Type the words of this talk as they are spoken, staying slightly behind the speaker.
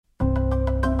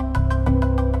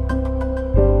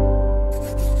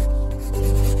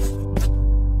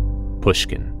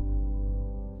Pushkin.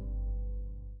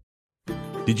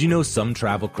 Did you know some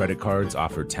travel credit cards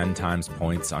offer 10 times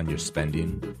points on your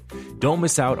spending? Don't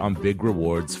miss out on big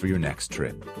rewards for your next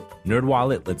trip.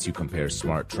 NerdWallet lets you compare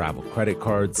smart travel credit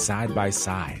cards side by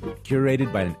side,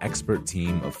 curated by an expert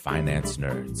team of finance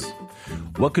nerds.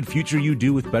 What could future you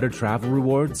do with better travel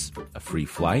rewards? A free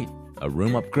flight? A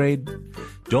room upgrade?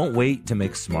 Don't wait to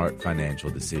make smart financial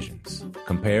decisions.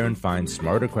 Compare and find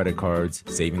smarter credit cards,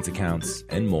 savings accounts,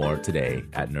 and more today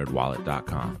at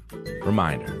nerdwallet.com.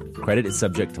 Reminder, credit is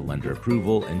subject to lender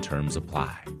approval and terms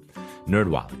apply.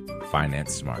 NerdWallet,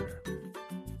 finance smarter.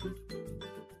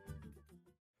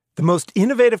 The most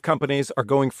innovative companies are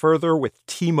going further with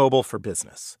T-Mobile for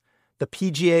Business. The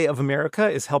PGA of America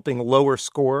is helping lower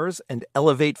scores and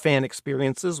elevate fan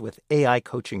experiences with AI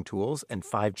coaching tools and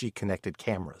 5G connected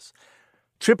cameras.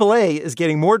 AAA is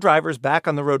getting more drivers back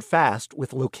on the road fast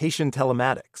with location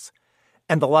telematics.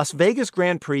 And the Las Vegas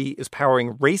Grand Prix is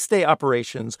powering race day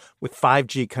operations with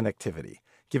 5G connectivity,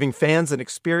 giving fans an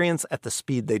experience at the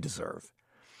speed they deserve.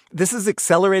 This is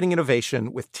accelerating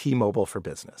innovation with T-Mobile for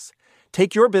Business.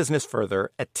 Take your business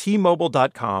further at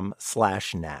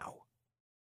T-Mobile.com/now.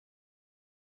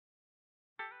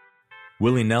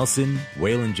 Willie Nelson,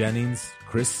 Waylon Jennings,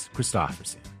 Chris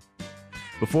Christopherson.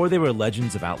 Before they were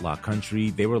legends of outlaw country,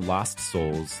 they were lost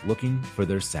souls looking for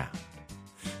their sound.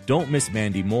 Don't miss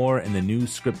Mandy Moore in the new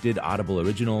scripted Audible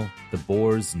original, The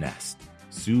Boar's Nest,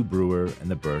 Sue Brewer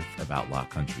and the Birth of Outlaw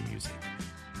Country Music.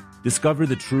 Discover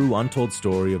the true untold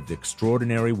story of the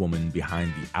extraordinary woman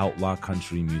behind the outlaw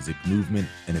country music movement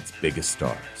and its biggest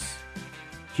stars.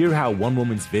 Hear how one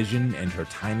woman's vision and her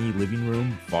tiny living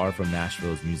room, far from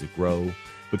Nashville's Music Row,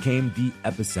 became the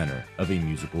epicenter of a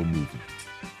musical movement.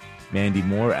 Mandy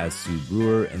Moore as Sue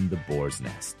Brewer in The Boar's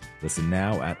Nest. Listen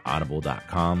now at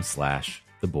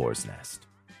audible.com/The Boar's Nest.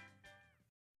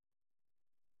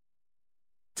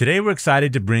 Today, we're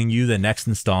excited to bring you the next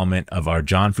installment of our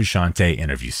John Frusciante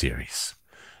interview series.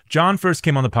 John first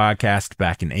came on the podcast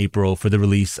back in April for the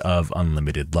release of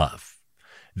Unlimited Love.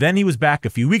 Then he was back a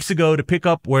few weeks ago to pick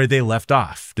up where they left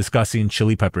off, discussing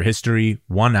Chili Pepper history,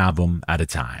 one album at a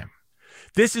time.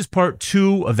 This is part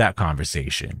 2 of that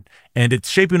conversation, and it's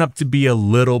shaping up to be a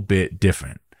little bit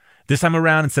different. This time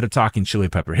around, instead of talking Chili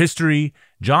Pepper history,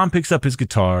 John picks up his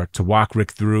guitar to walk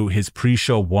Rick through his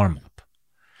pre-show warm-up.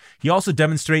 He also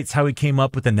demonstrates how he came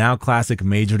up with the now classic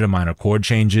major to minor chord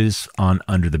changes on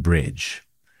Under the Bridge.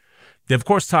 They, of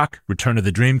course, talk Return to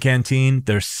the Dream Canteen,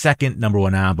 their second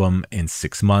 #1 album in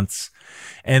 6 months.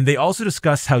 And they also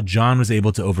discuss how John was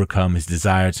able to overcome his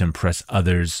desire to impress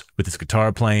others with his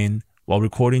guitar playing while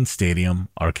recording Stadium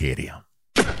Arcadium.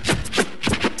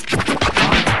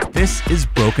 This is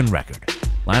Broken Record,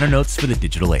 liner notes for the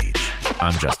digital age.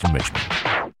 I'm Justin Richmond.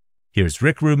 Here's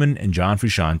Rick Rubin and John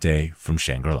Frusciante from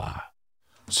Shangri-La.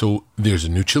 So there's a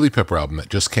new Chili Pepper album that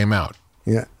just came out.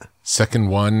 Yeah. Second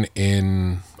one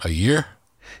in a year?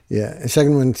 Yeah,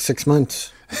 second one, 6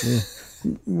 months. Yeah.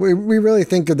 we really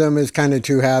think of them as kind of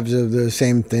two halves of the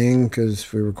same thing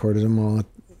because we recorded them all at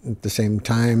the same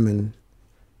time. And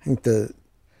I think the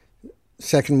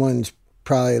second one's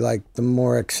probably like the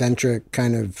more eccentric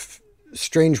kind of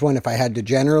strange one if I had to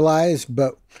generalize.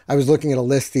 But I was looking at a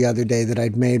list the other day that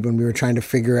I'd made when we were trying to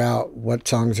figure out what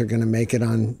songs are going to make it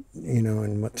on,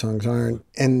 and what songs aren't.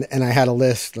 And I had a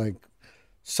list like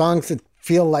songs that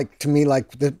feel like to me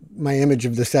like my image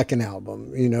of the second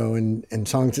album, and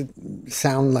songs that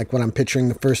sound like what I'm picturing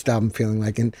the first album feeling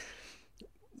like. And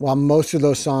while most of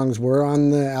those songs were on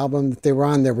the album that they were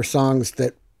on, there were songs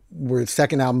that were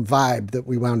second album vibe that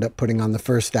we wound up putting on the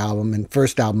first album, and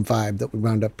first album vibe that we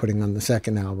wound up putting on the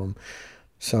second album.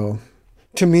 So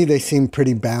to me, they seem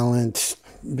pretty balanced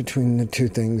between the two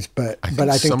things, but I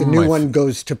think the new one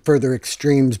goes to further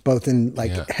extremes, both in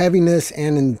heaviness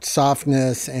and in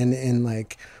softness and in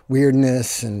like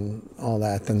weirdness and all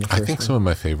that than the first one. I think some of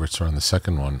my favorites are on the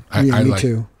second one. Me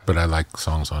too. But I like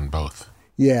songs on both.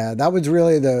 Yeah, that was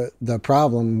really the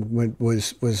problem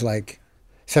was like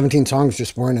 17 songs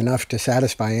just weren't enough to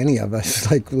satisfy any of us.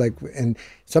 And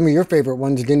some of your favorite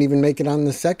ones didn't even make it on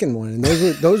the second one. And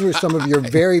those were some of your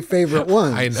very favorite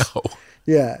ones. I know.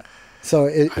 Yeah. So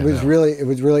it was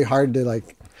really hard to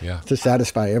to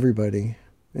satisfy everybody.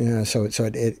 Yeah. So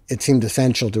it seemed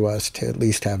essential to us to at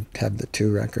least have the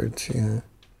two records. Yeah.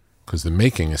 Because the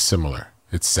making is similar.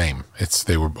 It's same.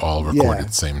 They were all recorded at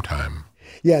the same time.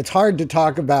 Yeah. It's hard to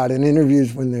talk about in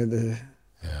interviews when they're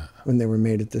when they were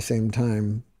made at the same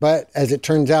time. But as it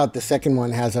turns out, the second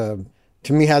one has a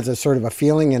sort of a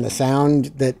feeling and a sound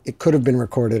that it could have been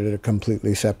recorded at a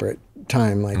completely separate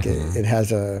time. Like it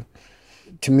has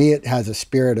it has a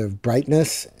spirit of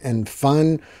brightness and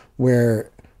fun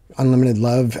where Unlimited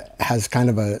Love has kind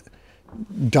of a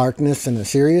darkness and a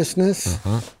seriousness.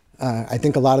 I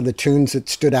think a lot of the tunes that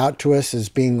stood out to us as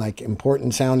being like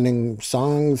important sounding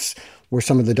songs were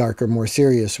some of the darker, more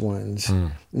serious ones.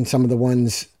 And some of the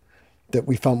ones that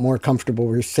we felt more comfortable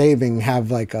we're saving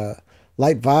have like a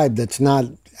light vibe that's not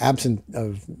absent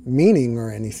of meaning or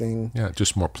anything. Yeah,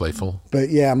 just more playful. But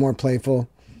yeah, more playful.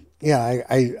 Yeah,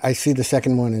 I see the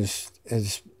second one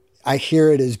as I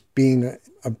hear it as being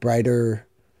a brighter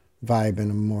vibe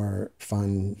and a more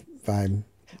fun vibe.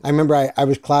 I remember I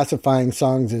was classifying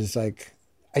songs as like,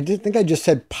 I think I just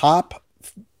said pop,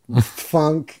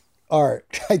 funk,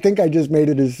 art. I think I just made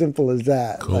it as simple as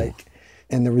that. Cool. Like,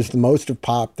 and there was the most of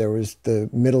pop, there was the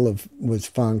middle was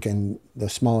funk, and the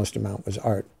smallest amount was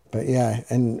art. But yeah,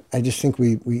 and I just think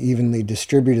we evenly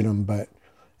distributed them, but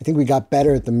I think we got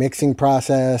better at the mixing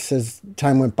process as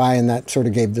time went by, and that sort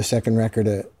of gave the second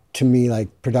record to me,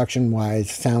 like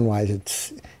production-wise,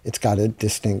 sound-wise, it's got a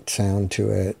distinct sound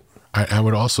to it. I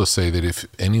would also say that if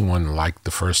anyone liked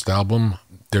the first album,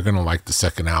 they're going to like the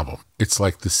second album. It's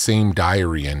like the same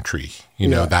diary entry, you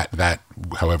know, that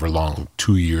however long,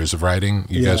 2 years of writing.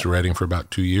 You guys were writing for about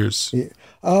 2 years? Yeah.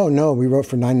 Oh, no, we wrote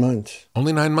for 9 months.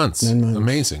 Only 9 months? 9 months.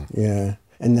 Amazing. Yeah.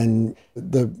 And then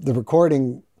the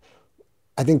recording,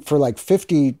 I think for like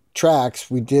 50 tracks,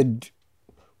 we did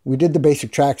the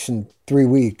basic tracks in 3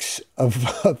 weeks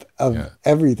of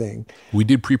everything. We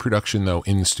did pre-production, though,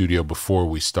 in the studio before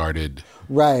we started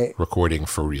recording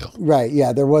for real. Right,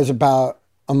 yeah. There was about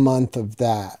a month of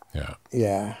that. Yeah.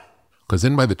 Yeah. Because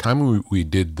then by the time we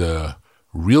did the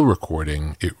real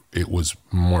recording, it was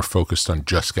more focused on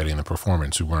just getting the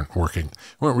performance. We weren't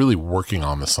really working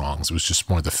on the songs. It was just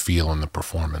more the feel and the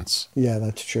performance. Yeah,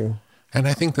 that's true. And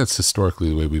I think that's historically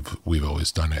the way we've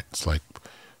always done it. It's like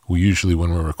we usually,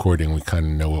 when we're recording, we kind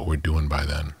of know what we're doing by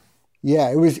then. Yeah,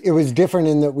 it was different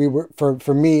in that we were,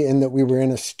 for me, in that we were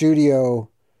in a studio,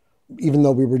 even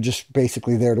though we were just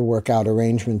basically there to work out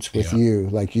arrangements with you.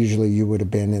 Like usually you would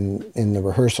have been in the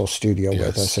rehearsal studio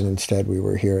with us, and instead we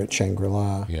were here at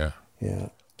Shangri-La. Yeah. Yeah.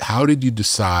 How did you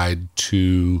decide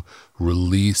to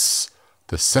release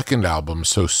the second album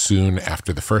so soon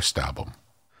after the first album?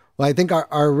 Well, I think our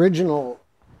original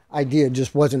idea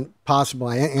just wasn't possible.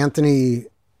 Anthony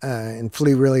and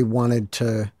Flea really wanted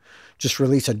to just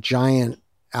release a giant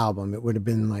album. It would have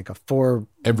been like a four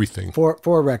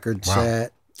record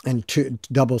set and 2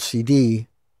 double CD.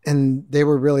 And they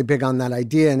were really big on that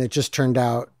idea. And it just turned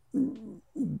out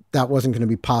that wasn't going to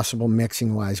be possible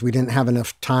mixing wise. We didn't have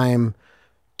enough time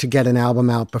to get an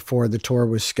album out before the tour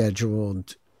was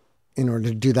scheduled in order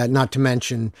to do that. Not to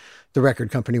mention the record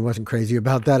company wasn't crazy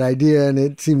about that idea. And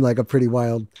it seemed like a pretty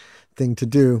wild thing to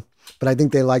do. But I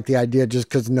think they liked the idea just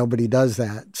because nobody does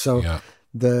that. So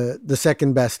the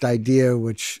second best idea,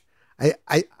 which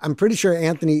I'm pretty sure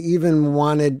Anthony even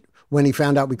wanted, when he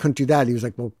found out we couldn't do that, he was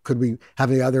like, well, could we have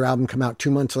the other album come out 2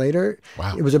 months later?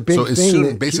 Wow. It was a big thing.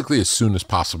 As soon as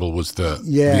possible was the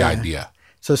idea.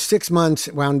 So 6 months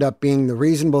wound up being the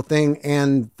reasonable thing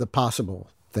and the possible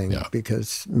thing,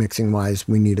 because mixing-wise,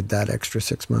 we needed that extra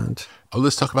 6 months. Oh,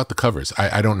 let's talk about the covers.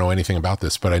 I don't know anything about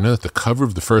this, but I know that the cover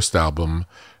of the first album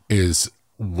is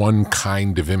one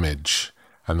kind of image,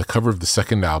 and the cover of the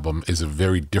second album is a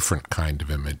very different kind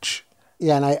of image.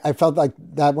 Yeah, and I felt like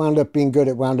that wound up being good.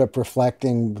 It wound up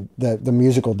reflecting the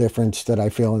musical difference that I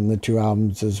feel in the 2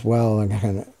 albums as well, and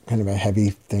kind of a heavy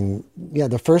thing. Yeah,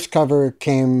 the first cover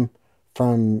came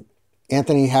from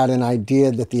Anthony had an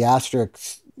idea that the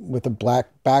asterisk with a black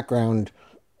background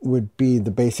would be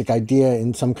the basic idea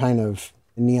in some kind of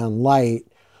neon light,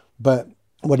 but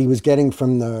what he was getting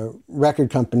from the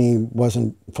record company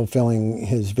wasn't fulfilling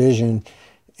his vision,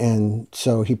 and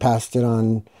so he passed it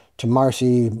on to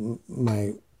Marcy,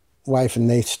 my wife, and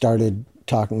they started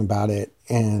talking about it,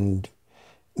 and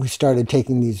we started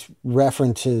taking these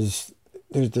references.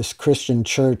 There's this Christian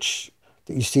church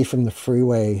that you see from the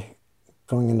freeway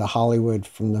going into Hollywood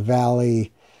from the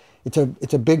valley. It's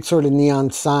a big sort of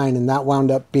neon sign, and that wound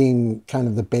up being kind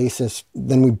of the basis.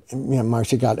 Then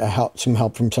Marcy got some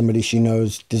help from somebody she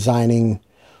knows designing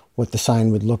what the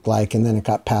sign would look like, and then it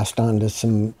got passed on to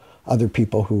some other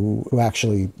people who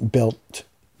actually built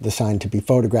the sign to be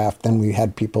photographed. Then we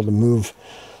had people to move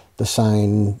the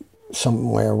sign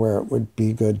somewhere where it would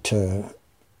be good to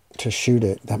shoot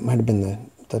it. That might have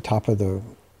been the top of the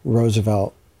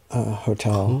Roosevelt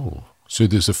Hotel. Cool. So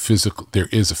there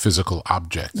is a physical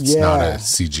object. It's not a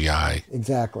CGI.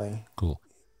 Exactly. Cool.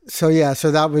 So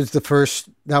that was the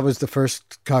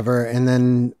first cover, and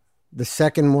then the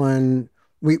second one,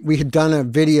 we had done a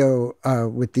video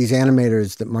with these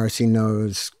animators that Marcy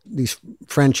knows, these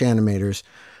French animators,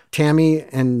 Tammy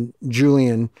and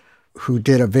Julian who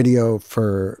did a video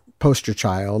for Poster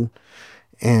Child,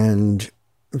 and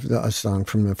a song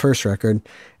from the first record,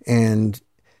 and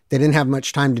they didn't have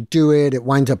much time to do it. It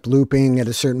winds up looping at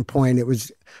a certain point. It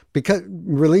was because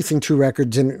releasing 2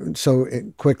 records so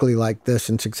quickly like this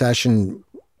in succession,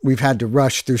 we've had to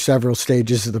rush through several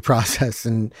stages of the process,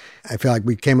 and I feel like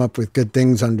we came up with good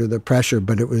things under the pressure,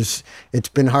 but it's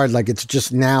been hard. Like, it's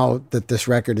just now that this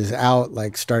record is out,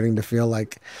 like starting to feel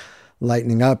like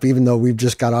lightening up, even though we've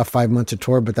just got off 5 months of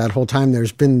tour. But that whole time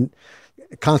there's been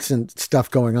constant stuff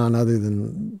going on other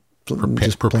than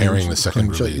just preparing the second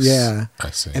release. Yeah. I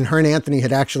see. And her and Anthony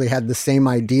had actually had the same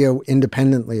idea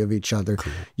independently of each other.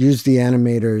 Cool. Used the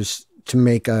animators to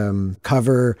make a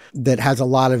cover that has a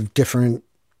lot of different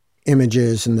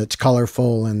images and that's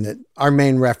colorful, and that our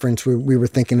main reference, we were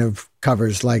thinking of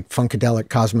covers like Funkadelic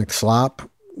Cosmic Slop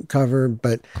cover,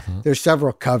 but there's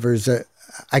several covers that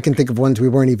I can think of ones we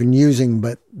weren't even using,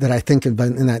 but that I think of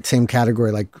in that same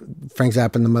category. Like Frank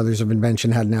Zappa and the Mothers of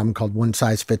Invention had an album called One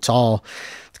Size Fits All.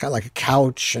 It's got like a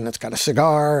couch, and it's got a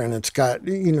cigar, and it's got,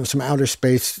 some outer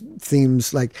space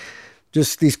themes, like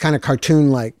just these kind of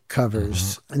cartoon-like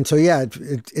covers. And so, yeah,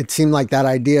 it seemed like that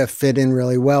idea fit in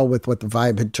really well with what the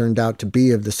vibe had turned out to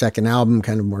be of the second album,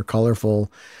 kind of more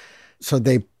colorful. So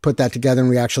they put that together, and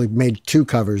we actually made 2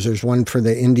 covers. There's one for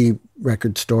the indie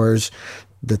record stores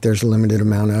that there's a limited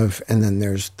amount of, and then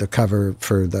there's the cover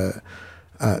for the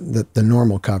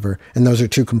normal cover. And those are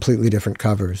 2 completely different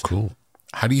covers. Cool.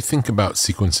 How do you think about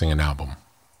sequencing an album?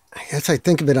 I guess I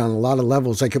think of it on a lot of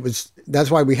levels. Like, that's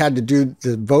why we had to do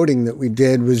the voting that we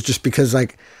did, was just because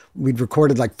like we'd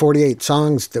recorded like 48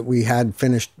 songs that we had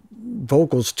finished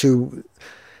vocals to.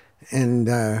 And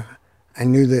I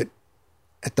knew that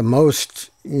at the most,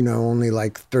 only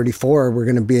like 34 were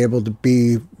going to be able to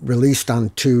be released on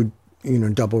 2,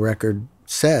 double record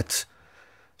sets.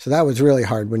 So that was really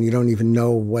hard when you don't even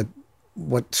know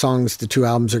what songs the 2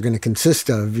 albums are going to consist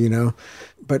of,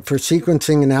 But for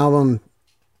sequencing an album,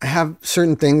 I have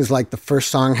certain things, like the first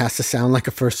song has to sound like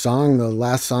a first song. The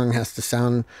last song has to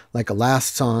sound like a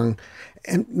last song.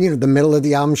 And, the middle of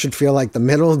the album should feel like the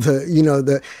middle.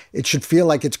 It should feel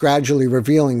like it's gradually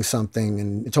revealing something.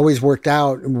 And it's always worked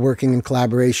out, working in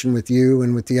collaboration with you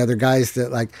and with the other guys,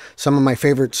 that like some of my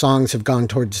favorite songs have gone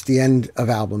towards the end of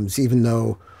albums, even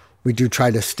though we do try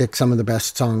to stick some of the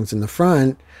best songs in the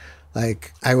front.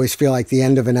 Like, I always feel like the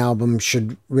end of an album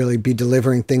should really be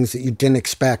delivering things that you didn't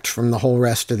expect from the whole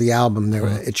rest of the album.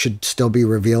 It should still be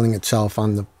revealing itself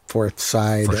on the 4th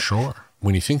side. For sure.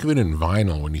 When you think of it in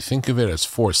vinyl, when you think of it as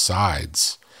 4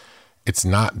 sides, it's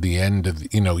not the end of,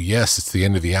 yes, it's the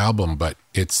end of the album, but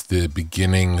it's the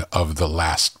beginning of the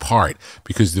last part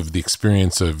because of the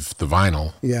experience of the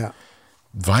vinyl. Yeah.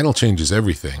 Vinyl changes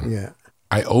everything. Yeah.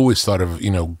 I always thought of,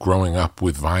 growing up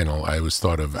with vinyl, I always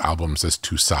thought of albums as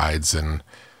 2 sides, and,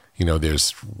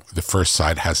 there's the first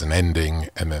side has an ending,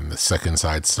 and then the second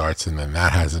side starts, and then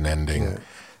that has an ending. Yeah.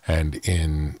 And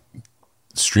in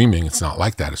streaming, it's not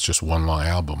like that. It's just one long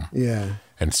album. Yeah.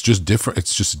 And it's just different.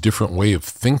 It's just a different way of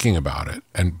thinking about it.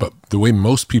 But the way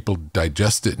most people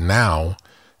digest it now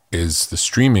is the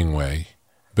streaming way.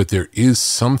 But there is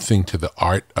something to the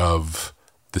art of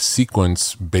the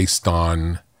sequence based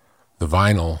on the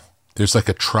vinyl. There's like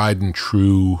a tried and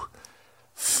true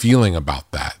feeling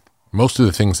about that. Most of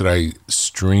the things that I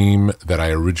stream that I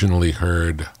originally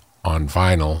heard on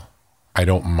vinyl, I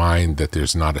don't mind that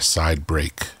there's not a side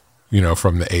break,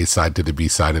 from the A side to the B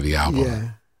side of the album. Yeah.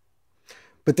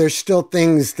 But there's still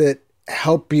things that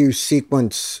help you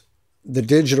sequence the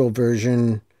digital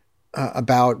version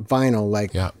about vinyl,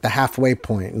 like the halfway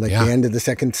point. Like the end of the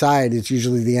second side is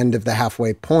usually the end of the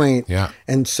halfway point. Yeah.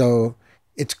 And so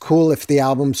it's cool if the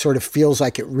album sort of feels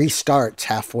like it restarts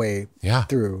halfway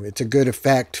through. It's a good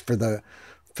effect for the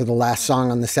last song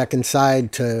on the second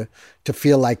side to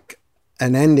feel like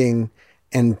an ending,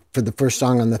 and for the first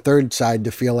song on the third side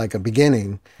to feel like a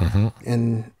beginning.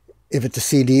 And if it's a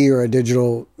CD or a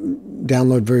digital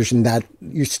download version, that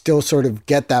you still sort of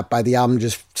get that by the album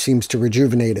just seems to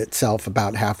rejuvenate itself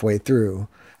about halfway through.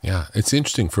 Yeah, it's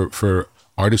interesting for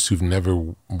artists who've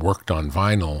never worked on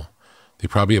vinyl. They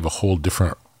probably have a whole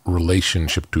different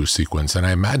relationship to a sequence. And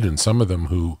I imagine some of them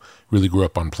who really grew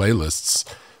up on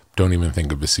playlists don't even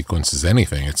think of a sequence as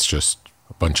anything. It's just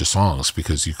a bunch of songs,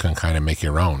 because you can kind of make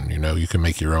your own, you can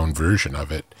make your own version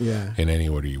of it in any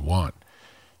order you want.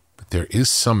 But there is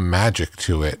some magic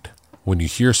to it. When you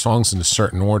hear songs in a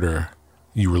certain order,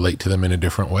 you relate to them in a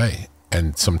different way.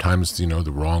 And sometimes,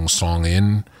 the wrong song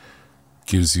in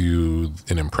gives you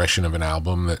an impression of an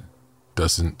album that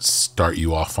doesn't start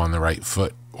you off on the right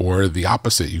foot, or the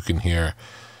opposite. You can hear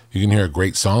a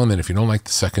great song, and then if you don't like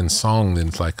the second song, then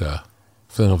it's like a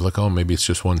feeling of like, oh, maybe it's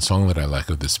just one song that I like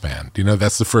of this band. You know,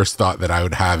 that's the first thought that I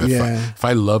would have. If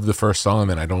I love the first song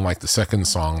and then I don't like the second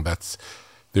song,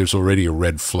 there's already a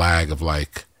red flag of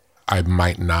like, I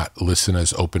might not listen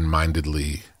as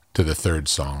open-mindedly to the third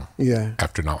song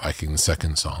after not liking the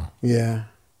second song. Yeah.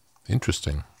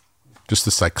 Interesting. Just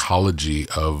the psychology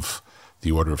of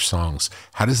the order of songs.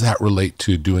 How does that relate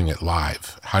to doing it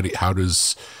live? How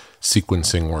does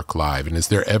sequencing work live? And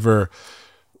does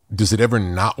it ever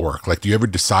not work? Like, do you ever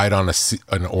decide on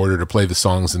an order to play the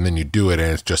songs and then you do it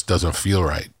and it just doesn't feel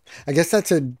right? I guess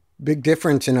that's a big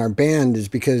difference in our band, is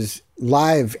because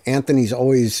live, Anthony's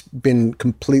always been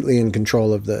completely in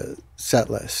control of the set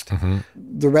list. Mm-hmm.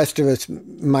 The rest of us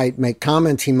might make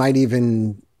comments. He might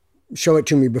even show it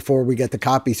to me before we get the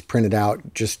copies printed out,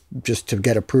 just to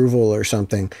get approval or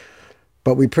something.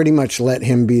 But we pretty much let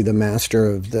him be the master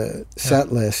of the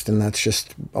set list, and that's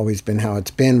just always been how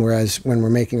it's been. Whereas when we're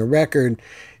making a record,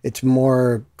 it's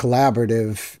more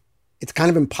collaborative. It's kind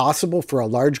of impossible for a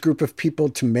large group of people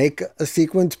to make a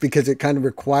sequence because it kind of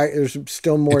requires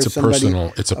still more it's a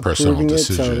personal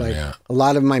decision. So like a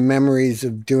lot of my memories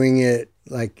of doing it,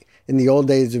 like in the old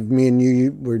days of me and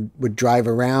you would drive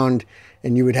around,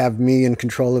 and you would have me in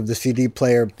control of the CD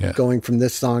player going from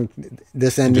this song,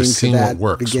 this ending to that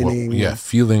beginning.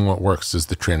 Feeling what works. Does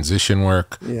the transition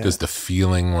work? Yeah. Does the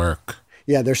feeling work?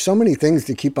 Yeah, there's so many things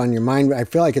to keep on your mind. I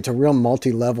feel like it's a real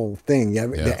multi-level thing.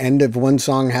 The end of one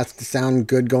song has to sound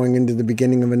good going into the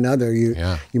beginning of another. You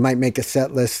might make a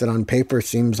set list that on paper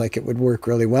seems like it would work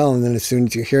really well, and then as soon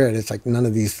as you hear it, it's like none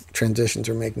of these transitions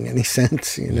are making any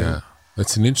sense. You know? Yeah,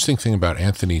 that's an interesting thing about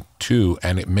Anthony too,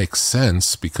 and it makes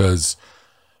sense because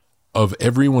of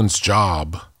everyone's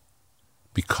job,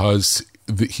 because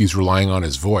he's relying on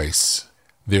his voice.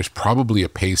 There's probably a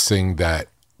pacing that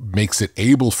makes it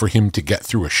able for him to get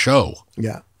through a show.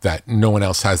 Yeah. That no one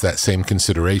else has that same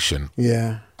consideration.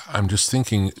 Yeah. I'm just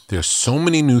thinking there's so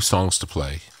many new songs to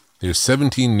play. There's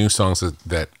 17 new songs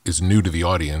that is new to the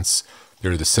audience.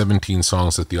 There are the 17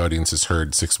 songs that the audience has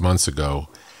heard 6 months ago.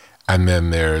 And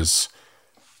then there's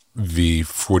the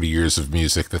 40 years of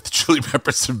music that the Chili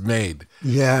Peppers have made.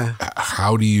 Yeah.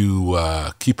 How do you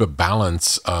keep a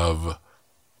balance of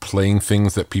playing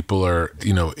things that people are,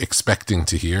 expecting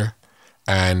to hear,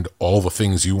 and all the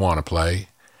things you want to play,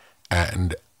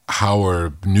 and how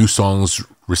are new songs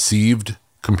received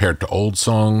compared to old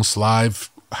songs live?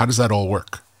 How does that all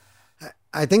work?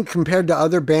 I think compared to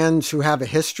other bands who have a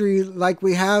history like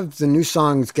we have, the new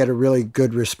songs get a really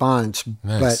good response,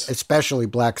 but especially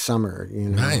Black Summer,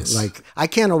 Nice. Like I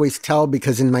can't always tell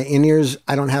because in my in-ears,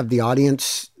 I don't have the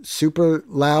audience super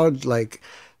loud. Like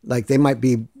they might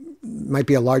be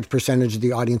a large percentage of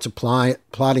the audience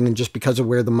applauding, and just because of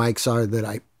where the mics are that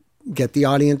I get the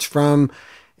audience from,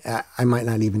 I might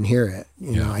not even hear it.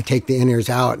 I take the in-ears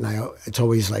out and it's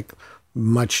always like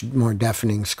much more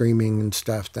deafening screaming and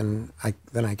stuff than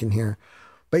I can hear.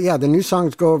 But yeah, the new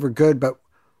songs go over good, but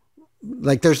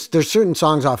like there's certain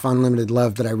songs off Unlimited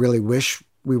Love that I really wish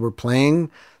we were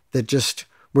playing that just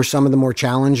were some of the more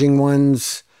challenging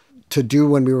ones to do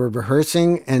when we were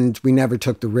rehearsing, and we never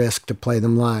took the risk to play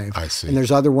them live. I see. And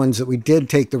there's other ones that we did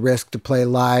take the risk to play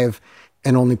live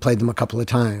and only played them a couple of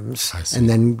times, and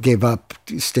then gave up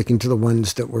sticking to the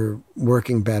ones that were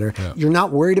working better. Yeah. You're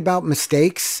not worried about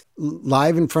mistakes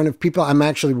live in front of people. I'm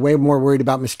actually way more worried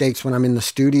about mistakes when I'm in the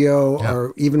studio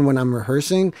or even when I'm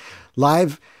rehearsing.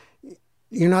 Live,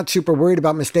 you're not super worried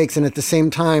about mistakes. And at the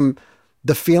same time,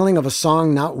 the feeling of a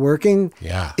song not working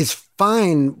is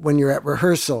fine when you're at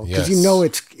rehearsal, because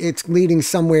it's leading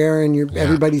somewhere, and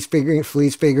everybody's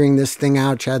figuring this thing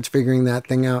out. Chad's figuring that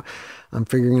thing out. I'm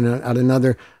figuring out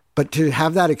another. But to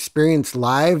have that experience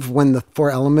live when the four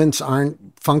elements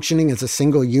aren't functioning as a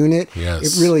single unit,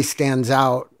 it really stands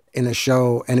out in a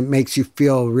show, and it makes you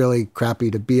feel really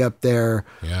crappy to be up there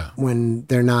when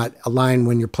they're not aligned,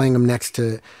 when you're playing them next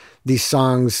to these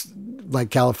songs like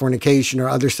Californication or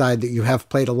Other Side that you have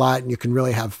played a lot and you can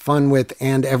really have fun with,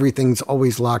 and everything's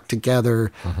always locked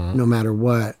together no matter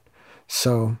what.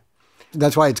 So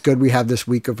that's why it's good we have this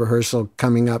week of rehearsal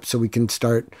coming up, so we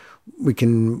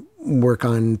can work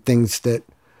on things that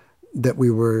we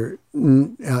were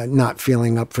not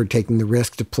feeling up for taking the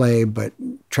risk to play, but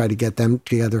try to get them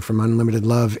together from Unlimited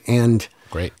Love and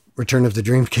Return of the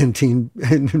Dream Canteen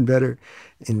and better.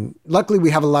 And luckily we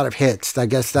have a lot of hits. I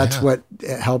guess that's what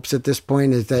helps at this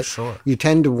point, is that you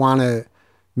tend to want to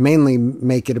mainly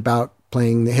make it about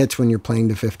playing the hits when you're playing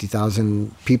to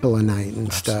 50,000 people a night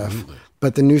and stuff.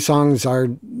 But the new songs are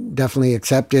definitely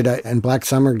accepted, and Black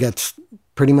Summer gets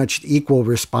pretty much equal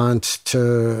response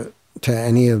to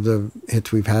any of the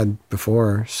hits we've had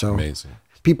before. So amazing.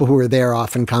 People who are there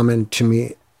often comment to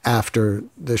me after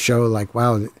the show, like,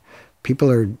 wow,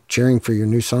 people are cheering for your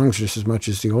new songs just as much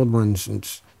as the old ones. And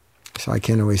so I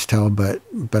can't always tell, but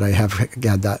I have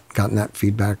gotten that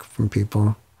feedback from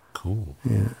people. Cool.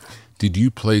 Yeah. Did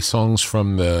you play songs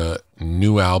from the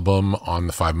new album on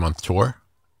the 5-month tour?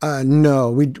 No,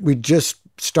 we just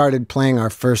started playing our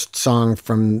first song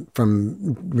from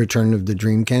Return of the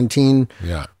Dream Canteen.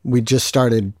 Yeah. We just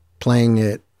started playing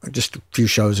it just a few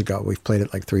shows ago. We've played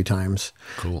it like 3 times.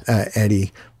 Cool.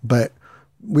 Eddie. But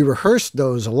we rehearsed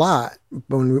those a lot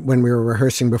when we were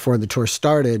rehearsing before the tour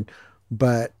started.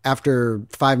 But after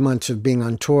 5 months of being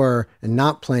on tour and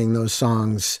not playing those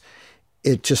songs,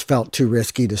 it just felt too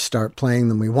risky to start playing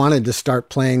them. We wanted to start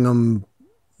playing them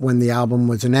when the album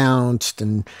was announced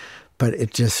and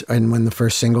when the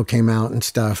first single came out and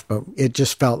stuff, but it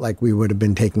just felt like we would have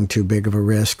been taking too big of a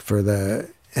risk for the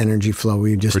energy flow.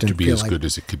 We just didn't be feel as like, good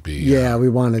as it could be. Yeah, we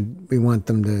want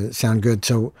them to sound good.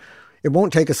 So it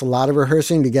won't take us a lot of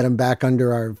rehearsing to get them back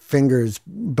under our fingers,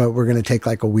 but we're going to take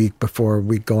like a week before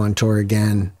we go on tour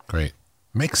again. Great.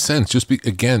 Makes sense.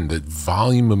 Again, the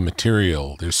volume of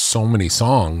material, there's so many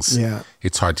songs. Yeah.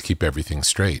 It's hard to keep everything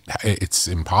straight. It's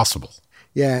impossible.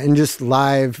 Yeah, and just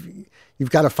live, you've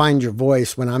got to find your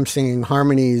voice. When I'm singing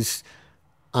harmonies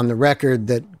on the record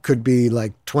that could be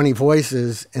like 20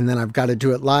 voices, and then I've got to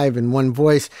do it live in one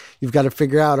voice, you've got to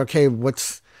figure out, okay,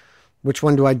 which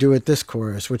one do I do at this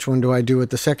chorus? Which one do I do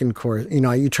at the second chorus?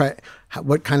 You try,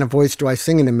 what kind of voice do I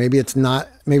sing in? And maybe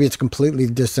it's completely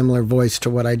dissimilar voice to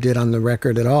what I did on the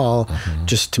record at all,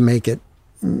 just to make it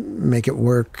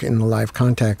work in the live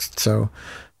context. So,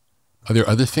 are there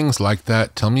other things like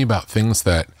that? Tell me about things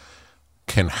that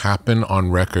can happen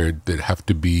on record that have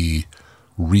to be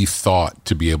rethought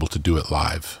to be able to do it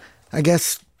live. I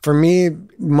guess for me,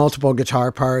 multiple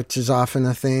guitar parts is often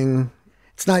a thing.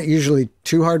 It's not usually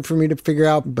too hard for me to figure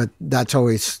out, but that's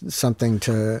always something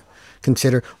to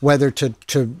consider. Whether to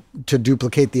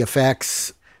duplicate the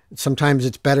effects. Sometimes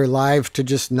it's better live to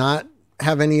just not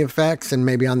have any effects, and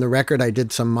maybe on the record I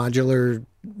did some modular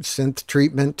synth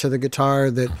treatment to the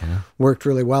guitar that worked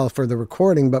really well for the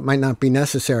recording, but might not be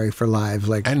necessary for live.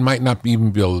 And might not even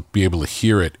be able to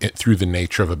hear it through the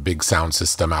nature of a big sound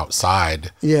system outside.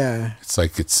 Yeah. It's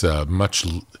like it's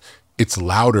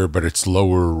louder, but it's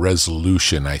lower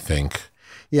resolution, I think.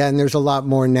 Yeah, and there's a lot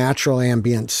more natural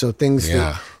ambience. So things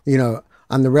that,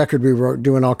 on the record we were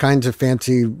doing all kinds of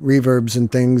fancy reverbs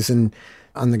and things, and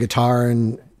on the guitar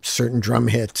and certain drum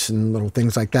hits and little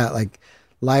things like that. Like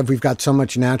live, we've got so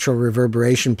much natural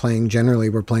reverberation playing. Generally,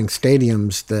 we're playing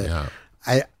stadiums that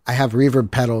I have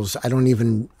reverb pedals. I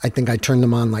think I turn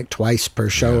them on like twice per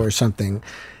show or something.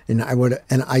 And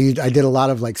I did a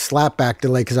lot of like slapback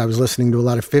delay because I was listening to a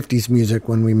lot of 50s music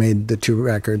when we made the 2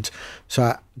 records. So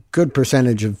a good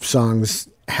percentage of songs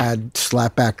had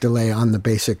slapback delay on the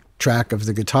basic track of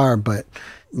the guitar, but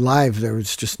live there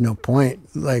was just no point.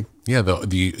 Like, yeah,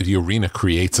 the arena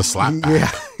creates a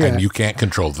slapback, and you can't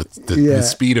control the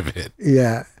speed of it.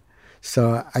 Yeah.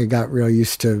 So I got real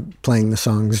used to playing the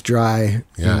songs dry,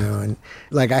 and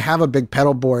like I have a big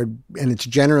pedal board, and it's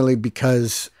generally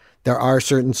because there are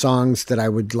certain songs that I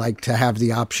would like to have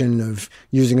the option of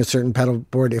using a certain pedal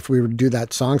board if we would do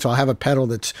that song. So I'll have a pedal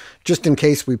that's just in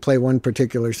case we play one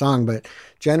particular song, but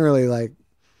generally like,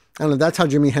 I don't know, that's how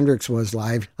Jimi Hendrix was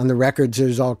live. On the records,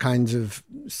 there's all kinds of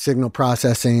signal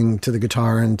processing to the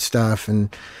guitar and stuff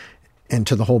and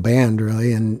to the whole band,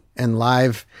 really. And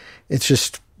live, it's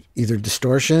just either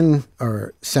distortion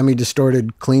or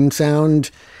semi-distorted clean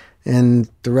sound, and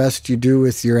the rest you do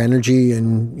with your energy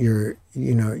and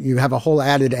you have a whole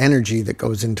added energy that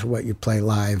goes into what you play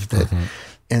live,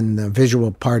 and the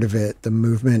visual part of it, the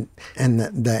movement and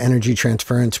the energy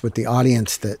transference with the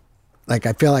audience that, like,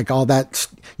 I feel like all that,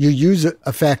 you use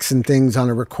effects and things on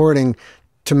a recording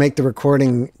to make the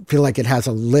recording feel like it has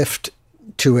a lift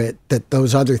to it, that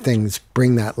those other things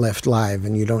bring that lift live,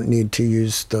 and you don't need to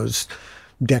use those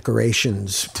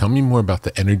decorations. Tell me more about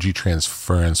the energy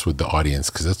transference with the audience,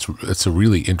 because that's a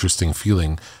really interesting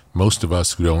feeling. Most of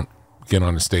us who don't get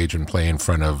on a stage and play in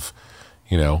front of,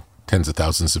 tens of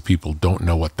thousands of people don't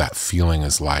know what that feeling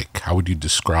is like. How would you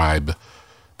describe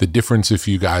the difference if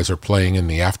you guys are playing in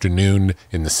the afternoon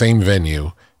in the same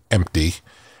venue, empty,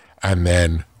 and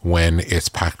then when it's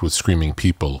packed with screaming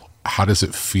people? How does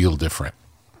it feel different?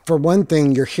 For one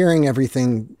thing, you're hearing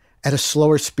everything at a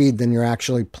slower speed than you're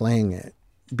actually playing it,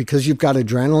 because you've got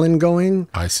adrenaline going.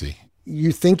 I see.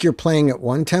 You think you're playing at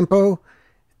one tempo,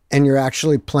 and you're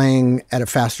actually playing at a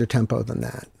faster tempo than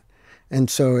that. And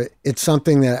so it's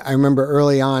something that I remember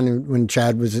early on when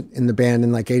Chad was in the band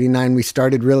in like 89, we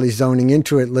started really zoning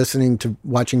into it,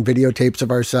 watching videotapes of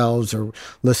ourselves or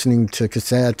listening to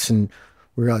cassettes. And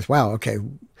we realized, wow, okay,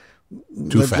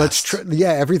 Too fast.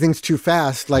 Everything's too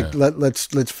fast. Like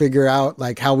let's figure out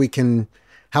like how it can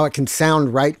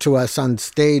sound right to us on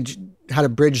stage, how to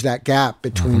bridge that gap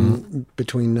between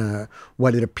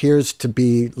what it appears to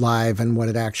be live and what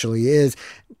it actually is.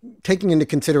 Taking into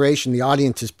consideration the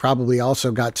audience has probably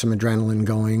also got some adrenaline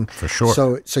going. For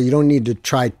sure. So you don't need to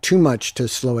try too much to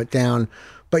slow it down,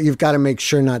 but you've got to make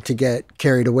sure not to get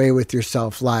carried away with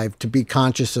yourself live, to be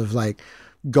conscious of like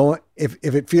going, if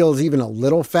it feels even a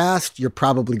little fast, you're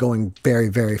probably going very,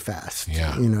 very fast.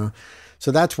 Yeah. You know?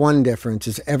 So that's one difference,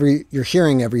 is you're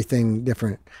hearing everything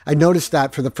different. I noticed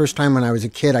that for the first time when I was a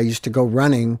kid. I used to go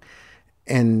running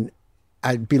and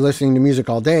I'd be listening to music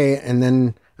all day, and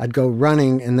then I'd go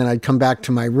running, and then I'd come back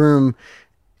to my room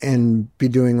and be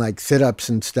doing like sit-ups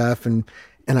and stuff, and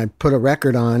I'd put a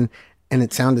record on and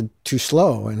it sounded too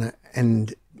slow, and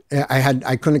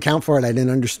I couldn't account for it. I didn't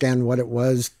understand what it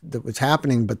was that was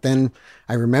happening, but then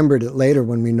I remembered it later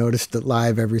when we noticed that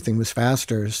live everything was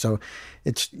faster. So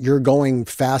you're going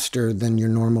faster than your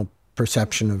normal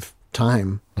perception of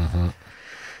time. Mm-hmm.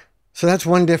 So that's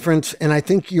one difference. And I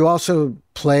think you also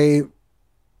play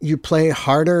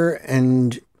harder,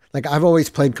 and like I've always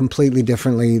played completely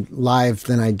differently live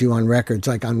than I do on records.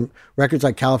 Like on records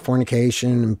like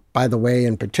Californication, and By the Way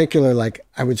in particular, like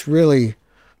I was really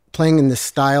playing in this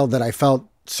style that I felt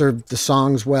served the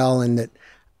songs well, and that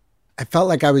I felt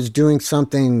like I was doing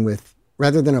something with,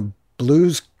 rather than a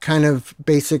blues kind of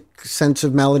basic sense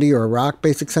of melody or a rock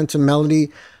basic sense of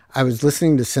melody, I was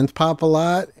listening to synth pop a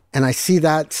lot. And I see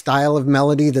that style of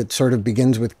melody that sort of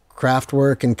begins with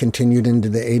Kraftwerk and continued into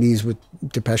the 80s with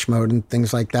Depeche Mode and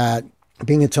things like that,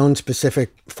 being its own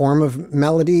specific form of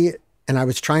melody. And I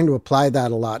was trying to apply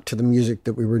that a lot to the music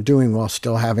that we were doing while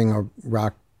still having a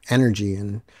rock energy.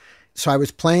 And so I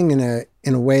was playing in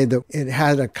a way that it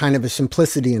had a kind of a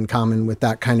simplicity in common with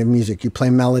that kind of music. You play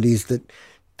melodies that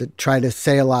try to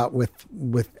say a lot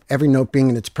with every note being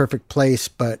in its perfect place,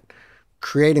 but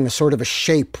creating a sort of a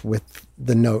shape with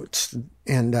the notes,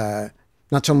 and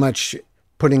not so much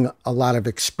putting a lot of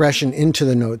expression into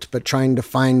the notes, but trying to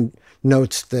find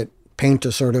notes that paint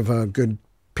a sort of a good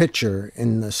picture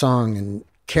in the song and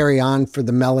carry on for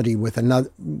the melody with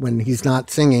another, when he's not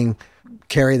singing,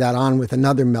 carry that on with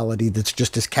another melody that's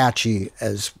just as catchy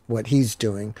as what he's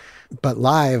doing. But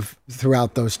live,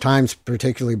 throughout those times,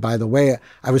 particularly By the Way,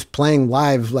 I was playing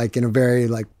live like in a very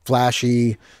like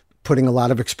flashy, putting a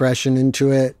lot of expression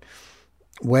into it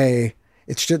way.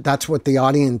 It's just, that's what the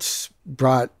audience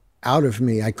brought out of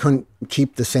me. I couldn't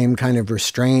keep the same kind of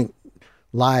restraint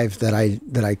live that I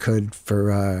could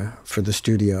for the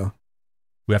studio.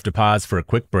 We have to pause for a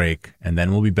quick break, and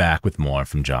then we'll be back with more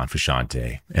from John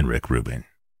Frusciante and Rick Rubin.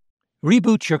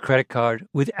 Reboot your credit card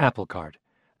with Apple Card,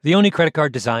 the only credit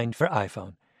card designed for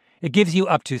iPhone. It gives you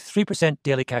up to 3%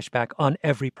 daily cash back on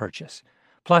every purchase.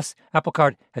 Plus, Apple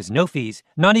Card has no fees,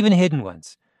 not even hidden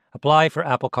ones. Apply for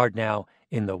Apple Card now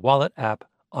in the Wallet app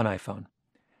on iPhone.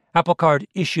 Apple Card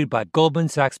issued by Goldman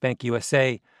Sachs Bank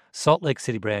USA, Salt Lake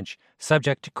City branch,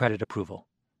 subject to credit approval.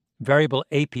 Variable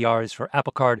APRs for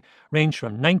Apple Card range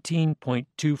from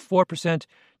 19.24%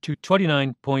 to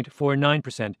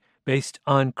 29.49% based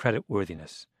on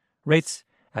creditworthiness. Rates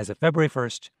as of February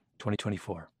 1st,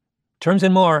 2024. Terms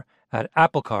and more at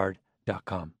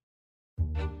applecard.com.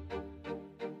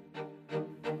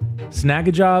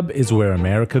 Snagajob is where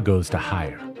America goes to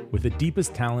hire, with the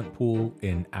deepest talent pool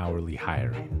in hourly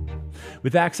hiring.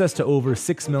 With access to over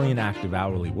 6 million active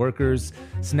hourly workers,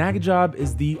 Snagajob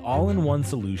is the all-in-one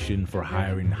solution for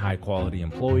hiring high-quality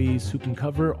employees who can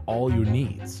cover all your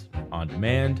needs: on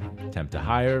demand, temp to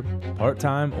hire,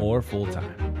 part-time, or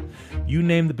full-time. You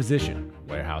name the position: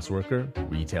 warehouse worker,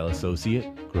 retail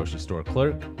associate, grocery store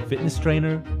clerk, fitness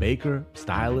trainer, baker,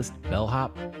 stylist,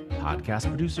 bellhop, podcast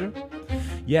producer.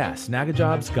 Yeah,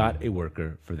 Snagajob's got a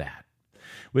worker for that.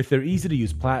 With their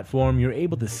easy-to-use platform, you're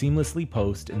able to seamlessly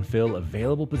post and fill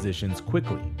available positions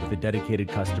quickly with a dedicated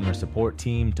customer support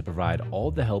team to provide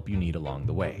all the help you need along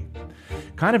the way.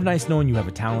 Kind of nice knowing you have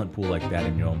a talent pool like that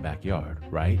in your own backyard,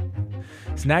 right?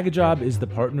 Snagajob is the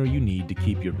partner you need to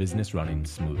keep your business running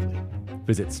smoothly.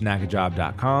 Visit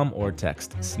snagajob.com or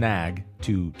text SNAG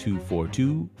to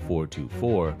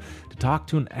 242-424 to talk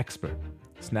to an expert.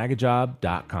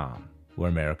 Snagajob.com, where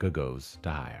America goes to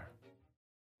hire.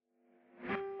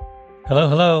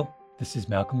 Hello. This is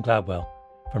Malcolm Gladwell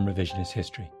from Revisionist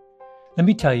History. Let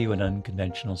me tell you an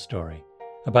unconventional story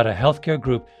about a healthcare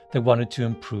group that wanted to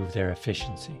improve their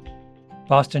efficiency.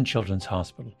 Boston Children's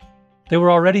Hospital. They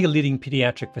were already a leading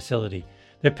pediatric facility.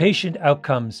 Their patient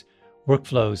outcomes,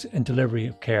 workflows, and delivery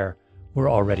of care were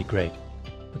already great.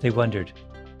 But they wondered,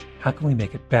 how can we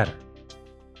make it better?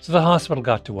 So the hospital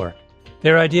got to work.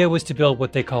 Their idea was to build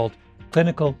what they called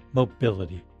clinical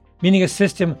mobility, meaning a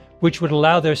system which would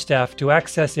allow their staff to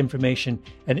access information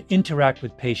and interact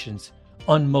with patients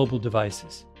on mobile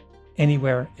devices,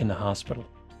 anywhere in the hospital.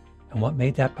 And what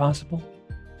made that possible?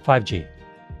 5G.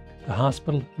 The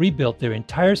hospital rebuilt their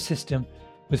entire system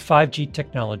with 5G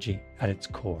technology at its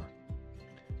core.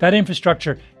 That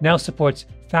infrastructure now supports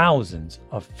thousands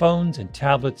of phones and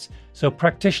tablets so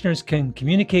practitioners can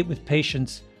communicate with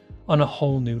patients on a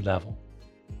whole new level.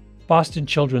 Boston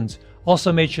Children's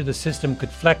also made sure the system could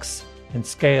flex and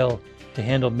scale to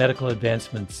handle medical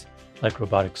advancements like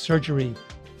robotic surgery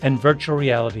and virtual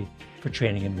reality for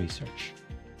training and research.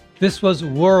 This was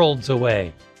worlds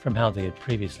away from how they had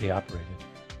previously operated.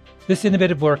 This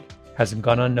innovative work hasn't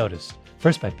gone unnoticed,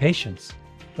 first by patients,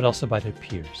 but also by their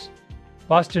peers.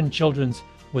 Boston Children's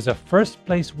was a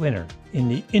first-place winner in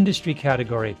the industry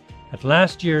category at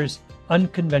last year's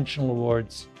Unconventional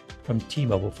Awards from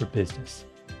T-Mobile for Business,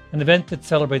 an event that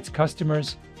celebrates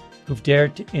customers who've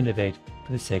dared to innovate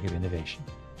for the sake of innovation.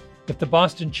 If the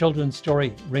Boston Children's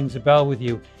story rings a bell with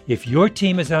you, if your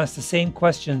team has asked the same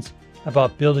questions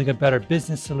about building a better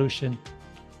business solution,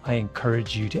 I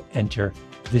encourage you to enter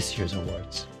this year's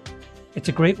awards. It's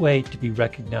a great way to be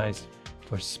recognized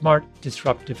for smart,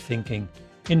 disruptive thinking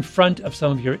in front of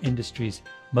some of your industry's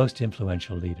most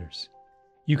influential leaders.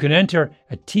 You can enter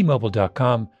at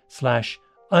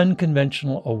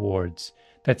tmobile.com/unconventional awards.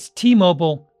 That's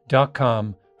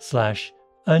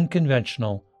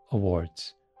tmobile.com/unconventional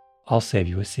awards. I'll save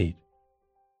you a seat.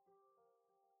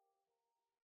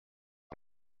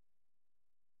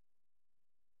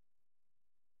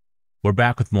 We're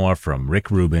back with more from Rick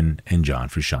Rubin and John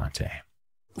Frusciante.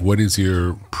 What is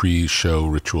your pre-show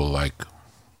ritual like?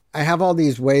 I have all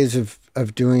these ways of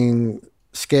doing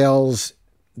scales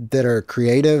that are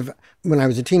creative. When I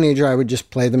was a teenager, I would just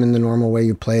play them in the normal way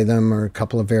you play them, or a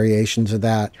couple of variations of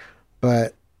that.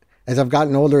 But as I've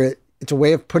gotten older, it's a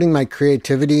way of putting my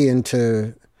creativity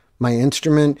into my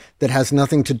instrument that has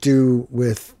nothing to do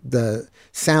with the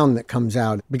sound that comes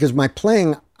out. Because my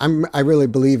playing, I really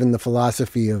believe in the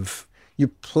philosophy of you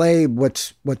play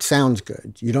what sounds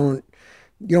good. You don't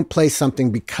play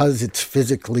something because it's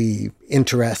physically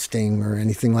interesting or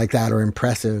anything like that, or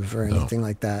impressive or anything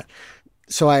like that.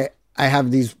 So I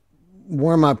have these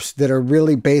warm-ups that are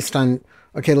really based on,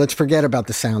 okay, let's forget about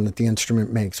the sound that the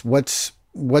instrument makes. What's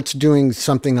doing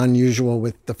something unusual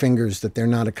with the fingers that they're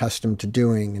not accustomed to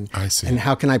doing? And, I see. And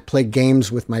how can I play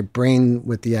games with my brain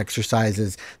with the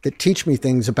exercises that teach me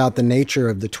things about the nature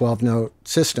of the 12-note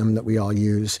system that we all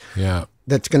use? Yeah.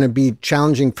 That's going to be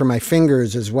challenging for my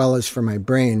fingers as well as for my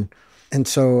brain. And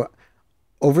so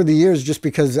over the years, just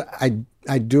because I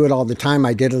do it all the time,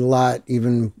 I did it a lot,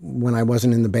 even when I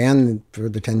wasn't in the band for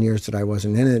the 10 years that I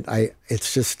wasn't in it.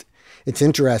 It's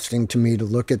interesting to me to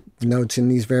look at the notes in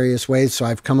these various ways. So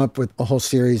I've come up with a whole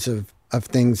series of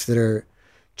things that are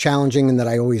challenging and that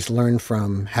I always learn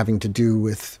from, having to do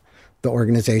with the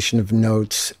organization of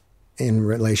notes in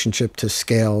relationship to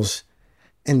scales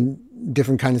and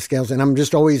different kind of scales. And I'm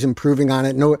just always improving on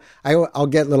it. I'll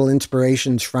get little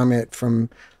inspirations from it,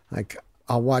 from like,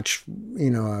 I'll watch,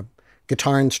 a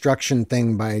guitar instruction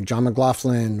thing by John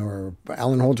McLaughlin or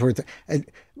Alan Holdsworth.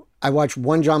 I watched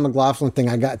one John McLaughlin thing.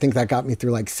 I think that got me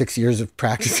through like 6 years of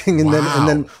practicing, and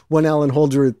then one Alan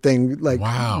Holdsworth thing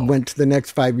went to the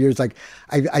next 5 years. Like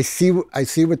I see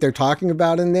what they're talking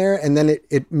about in there, and then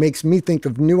it makes me think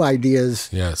of new ideas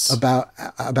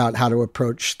about how to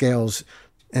approach scales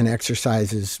and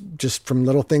exercises just from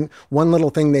one little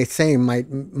thing they say might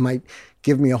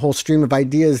give me a whole stream of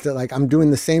ideas that, like, I'm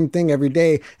doing the same thing every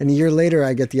day, and a year later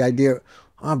I get the idea,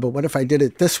 but what if I did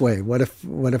it this way? What if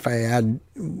I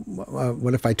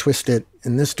twist it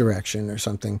in this direction or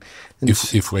something? And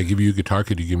if I give you a guitar,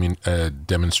 could you give me a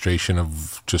demonstration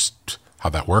of just how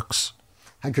that works?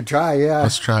 I could try, yeah.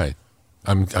 Let's try it.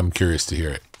 I'm curious to hear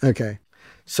it. Okay.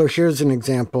 So here's an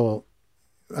example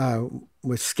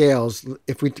with scales.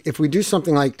 If we do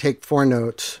something like take 4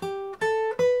 notes,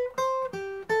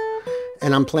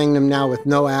 and I'm playing them now with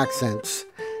no accents.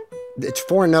 It's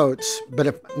 4 notes,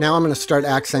 but now I'm going to start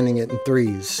accenting it in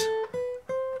 3s.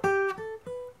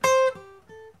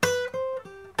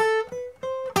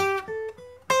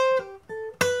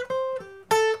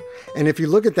 And if you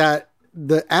look at that,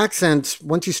 the accents,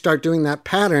 once you start doing that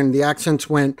pattern, the accents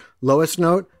went lowest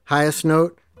note, highest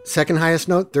note, second highest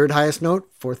note, third highest note,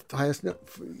 fourth highest note.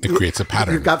 It creates a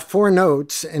pattern. You've got 4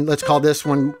 notes, and let's call this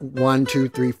one 1, 2,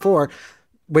 3, 4.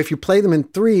 But if you play them in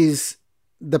 3s,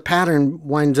 the pattern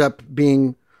winds up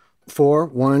being 4,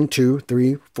 1, 2,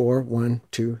 3, 4, 1,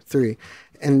 2, 3.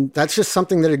 And that's just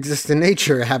something that exists in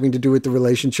nature, having to do with the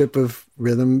relationship of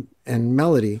rhythm and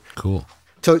melody. Cool.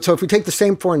 So if we take the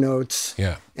same 4 notes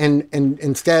and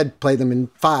instead play them in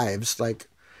 5s, like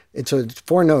it's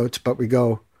 4 notes, but we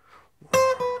go.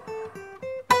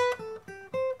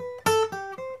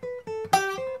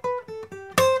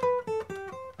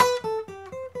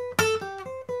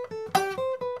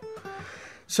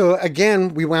 So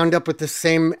again, we wound up with the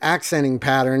same accenting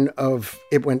pattern of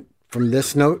it went from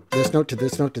this note to this note to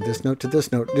this note to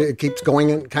this note. It keeps going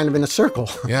in kind of in a circle.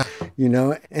 Yeah. You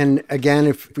know, and again,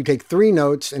 if we take 3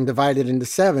 notes and divide it into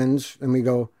 7s, and we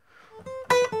go.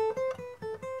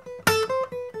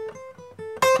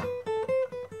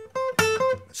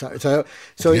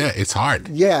 So yeah, it's hard.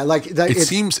 Yeah, like that. It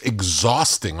seems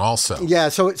exhausting also. Yeah,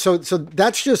 so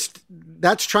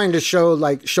that's trying to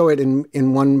show it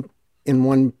in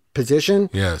one position.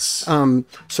 Yes.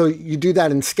 So you do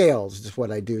that in scales is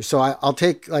what I do. So I'll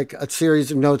take like a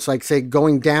series of notes, like say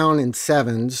going down in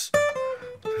 7s.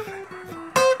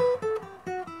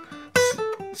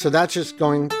 So that's just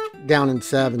going down in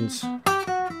 7s.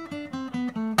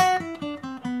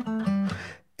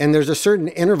 And there's a certain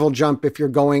interval jump if you're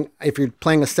playing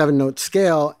a 7-note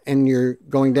scale and you're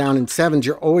going down in 7s,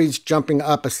 you're always jumping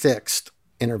up a 6th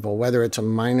interval, whether it's a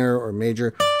minor or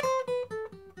major.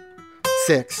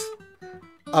 6,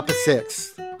 up a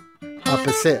 6th, up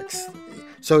a 6th.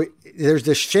 So there's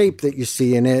this shape that you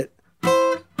see in it.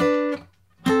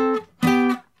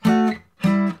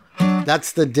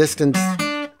 That's the distance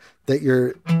that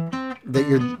you're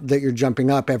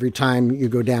jumping up every time you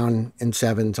go down in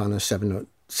 7s on a 7-note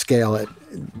scale.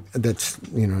 That's,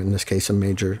 you know, in this case,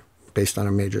 based on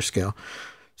a major scale.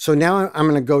 So now I'm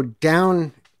going to go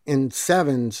down in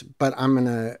 7s, but I'm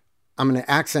going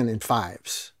to accent in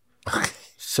 5s.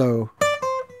 So.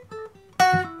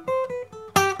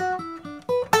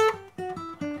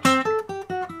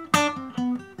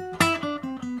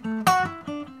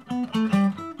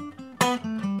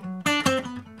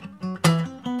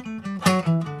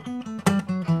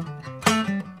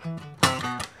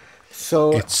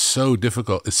 So it's so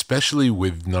difficult, especially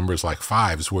with numbers like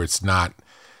 5s, where it's not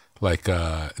like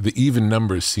the even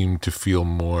numbers seem to feel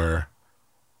more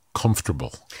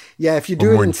comfortable. Yeah, if you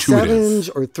do it in intuitive. 7s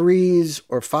or 3s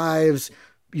or 5s,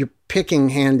 your picking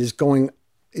hand is going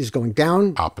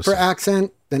down for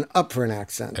accent, then up for an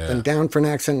accent, then down for an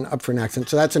accent, and up for an accent.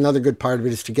 So that's another good part of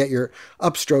it, is to get your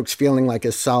upstrokes feeling like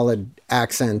as solid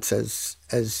accents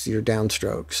as your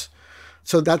downstrokes.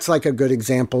 So that's like a good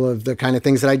example of the kind of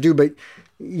things that I do. But,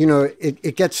 you know,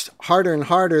 it gets harder and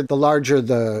harder the larger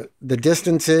the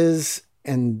distance is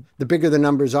and the bigger the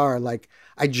numbers are. Like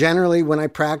I generally, when I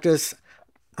practice,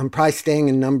 I'm probably staying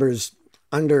in numbers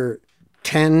under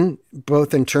 10,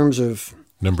 both in terms of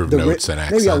number of notes and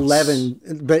accents. Maybe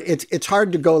 11, but it's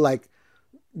hard to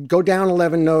go down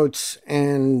 11 notes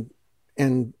and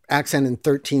accent in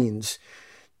 13s.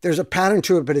 There's a pattern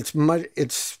to it, but it's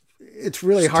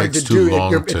really hard to do.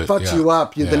 It fucks you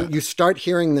up. Then you start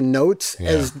hearing the notes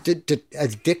as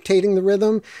dictating the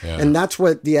rhythm. Yeah. And that's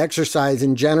what the exercise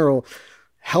in general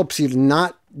helps you to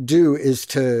not do, is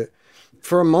to,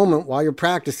 for a moment while you're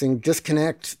practicing,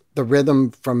 disconnect the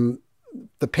rhythm from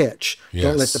the pitch. Yes.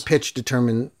 Don't let the pitch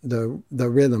determine the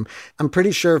rhythm. I'm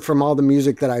pretty sure from all the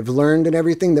music that I've learned and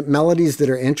everything, that melodies that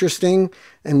are interesting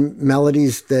and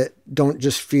melodies that don't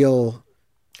just feel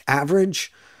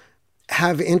average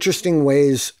have interesting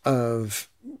ways of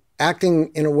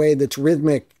acting in a way that's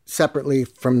rhythmic separately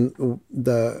from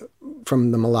the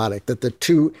melodic, that the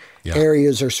two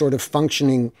areas are sort of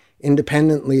functioning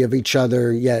independently of each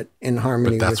other, yet in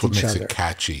harmony with each other. But that's what makes it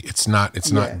catchy. It's not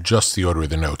just the order of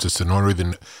the notes. It's the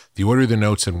order of the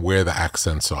notes and where the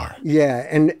accents are. Yeah,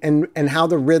 and how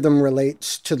the rhythm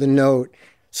relates to the note.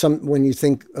 When you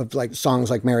think of like songs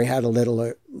like Mary Had a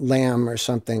Little Lamb or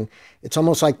something, it's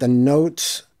almost like the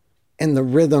notes and the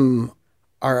rhythm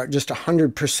are just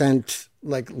 100%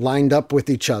 like lined up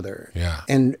with each other. Yeah.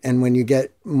 And when you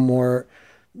get more,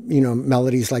 you know,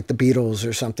 melodies like the Beatles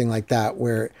or something like that,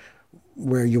 where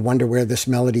you wonder where this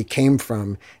melody came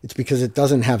from, it's because it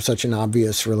doesn't have such an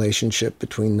obvious relationship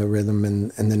between the rhythm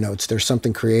and the notes. There's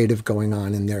something creative going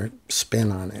on in their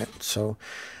spin on it. So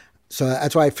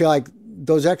that's why I feel like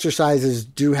those exercises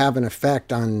do have an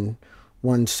effect on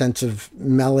one's sense of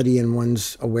melody and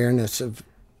one's awareness of,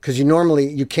 because a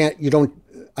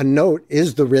note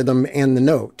is the rhythm and the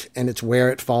note, and it's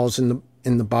where it falls in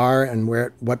the bar and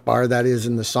what bar that is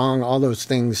in the song. All those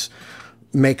things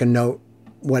make a note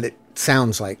what it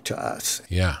sounds like to us.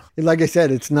 Yeah. Like I said,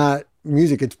 it's not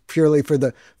music. It's purely for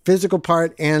the physical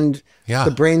part and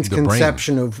the brain's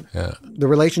conception of the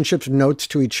relationships of notes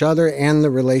to each other and the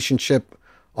relationship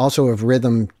also of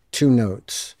rhythm to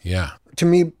notes. Yeah. To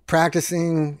me,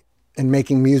 practicing and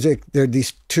making music, they're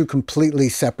these two completely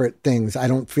separate things. I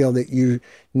don't feel that you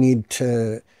need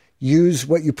to use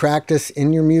what you practice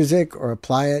in your music or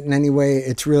apply it in any way.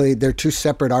 It's really, they're two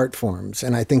separate art forms.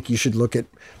 And I think you should look at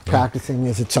practicing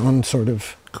as its own sort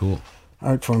of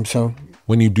art form. So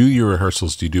when you do your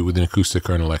rehearsals, do you do it with an acoustic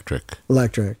or an electric?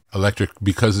 Electric. Electric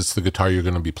because it's the guitar you're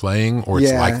going to be playing, or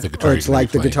it's like the guitar or it's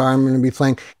like the guitar I'm going to be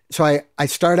playing. So I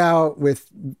start out with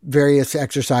various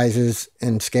exercises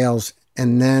and scales,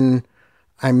 and then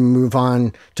I move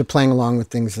on to playing along with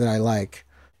things that I like.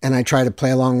 And I try to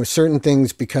play along with certain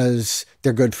things because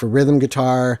they're good for rhythm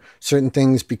guitar, certain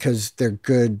things because they're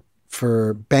good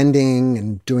for bending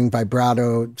and doing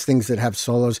vibrato, things that have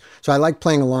solos. So I like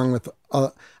playing along with,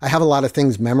 I have a lot of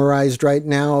things memorized right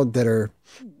now that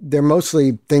they're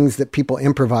mostly things that people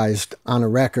improvised on a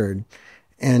record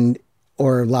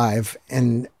or live.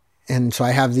 And so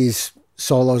I have these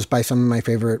solos by some of my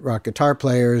favorite rock guitar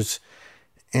players.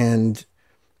 And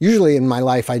usually in my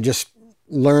life, I just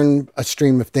learn a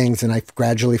stream of things and I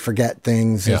gradually forget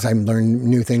things as I learn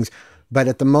new things. But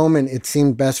at the moment, it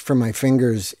seemed best for my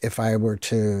fingers if I were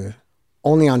to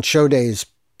only on show days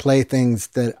play things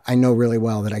that I know really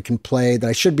well, that I can play, that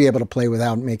I should be able to play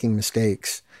without making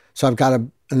mistakes. So I've got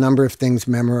a number of things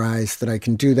memorized that I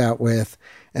can do that with.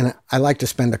 And I like to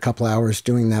spend a couple hours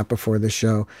doing that before the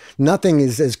show. Nothing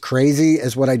is as crazy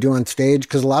as what I do on stage,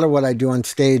 because a lot of what I do on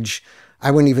stage,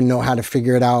 I wouldn't even know how to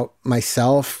figure it out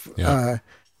myself. Yeah.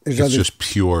 It's just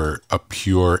a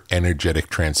pure energetic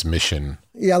transmission.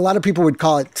 Yeah, a lot of people would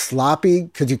call it sloppy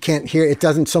because you can't hear. It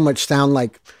doesn't so much sound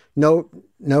like note,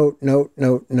 note, note,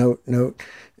 note, note, note.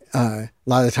 A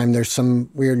lot of the time there's some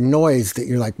weird noise that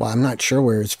you're like, well, I'm not sure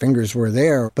where his fingers were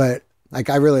there. But like,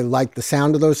 I really like the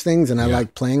sound of those things, and I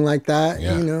like playing like that,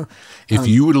 you know. If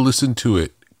you were to listen to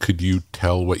it, could you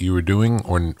tell what you were doing,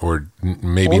 or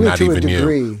maybe only not to even a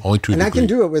degree. you? Only to a degree. And I can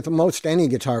do it with most any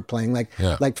guitar playing. Like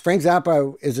Frank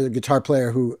Zappa is a guitar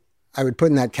player who I would put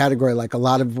in that category. Like a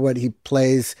lot of what he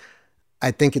plays,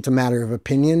 I think it's a matter of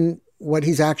opinion what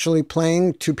he's actually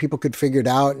playing. Two people could figure it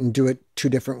out and do it two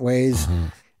different ways. Mm-hmm.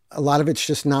 A lot of it's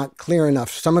just not clear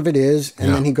enough. Some of it is,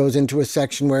 and then he goes into a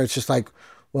section where it's just like,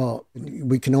 well,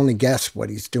 we can only guess what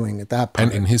he's doing at that point.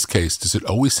 And in his case, does it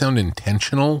always sound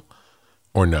intentional?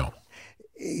 Or no?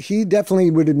 He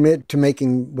definitely would admit to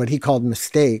making what he called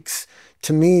mistakes.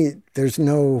 To me, there's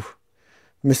no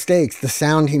mistakes. The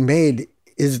sound he made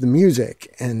is the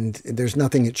music, and there's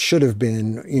nothing it should have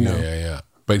been, you know. Yeah.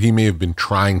 But he may have been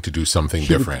trying to do something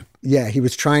different. He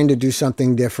was trying to do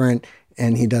something different,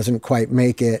 and he doesn't quite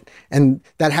make it. And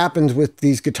that happens with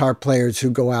these guitar players who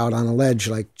go out on a ledge,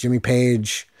 like Jimmy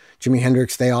Page, Jimi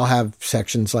Hendrix. They all have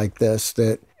sections like this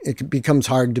that it becomes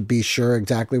hard to be sure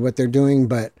exactly what they're doing,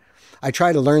 but I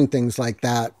try to learn things like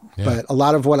that. Yeah. But a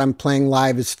lot of what I'm playing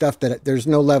live is stuff that there's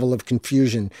no level of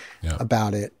confusion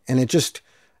about it. And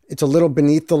it's a little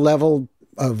beneath the level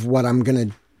of what I'm going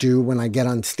to do when I get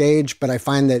on stage. But I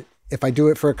find that if I do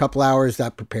it for a couple hours,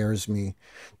 that prepares me.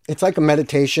 It's like a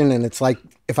meditation. And it's like,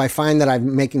 if I find that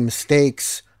I'm making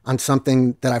mistakes on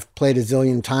something that I've played a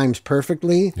zillion times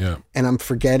perfectly, and I'm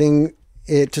forgetting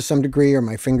it to some degree, or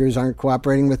my fingers aren't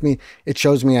cooperating with me, it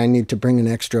shows me I need to bring an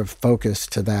extra focus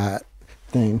to that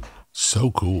thing.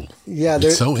 So cool. Yeah.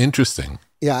 It's so interesting.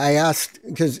 Yeah. I asked,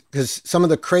 because some of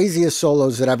the craziest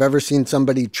solos that I've ever seen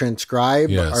somebody transcribe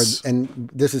and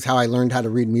this is how I learned how to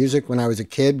read music when I was a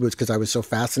kid, was because I was so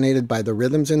fascinated by the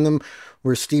rhythms in them,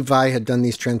 where Steve Vai had done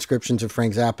these transcriptions of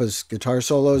Frank Zappa's guitar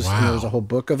solos. Wow. And there was a whole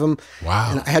book of them.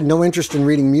 Wow. And I had no interest in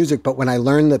reading music, but when I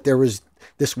learned that there was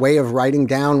this way of writing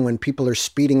down when people are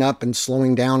speeding up and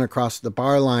slowing down across the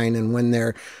bar line, and when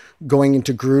they're going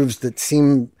into grooves that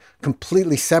seem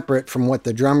completely separate from what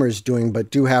the drummer is doing,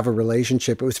 but do have a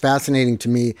relationship. It was fascinating to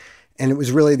me. And it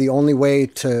was really the only way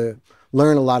to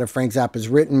learn a lot of Frank Zappa's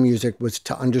written music, was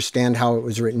to understand how it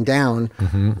was written down,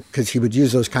 because he would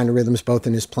use those kind of rhythms both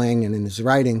in his playing and in his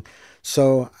writing.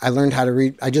 So I learned how to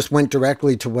read. I just went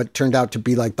directly to what turned out to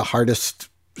be like the hardest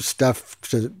stuff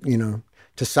to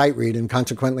sight read. And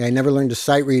consequently, I never learned to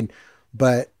sight read,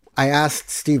 but I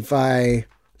asked Steve Vai,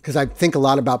 because I think a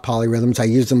lot about polyrhythms. I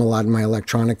use them a lot in my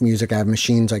electronic music. I have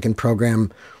machines I can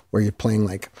program where you're playing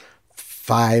like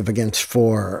 5 against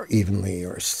 4 evenly,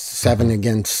 or 7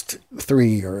 against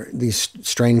 3, or these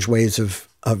strange ways of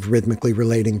rhythmically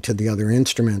relating to the other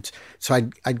instruments. So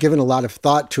I'd given a lot of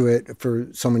thought to it for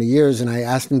so many years, and I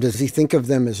asked him, does he think of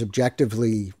them as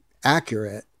objectively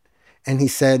accurate? And he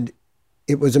said,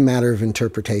 it was a matter of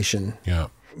interpretation. Yeah.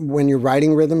 When you're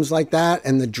writing rhythms like that,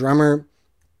 and the drummer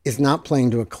is not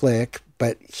playing to a click,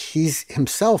 but he's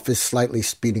himself is slightly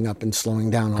speeding up and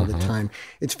slowing down all the time.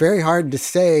 It's very hard to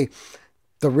say.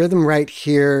 The rhythm right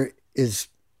here is,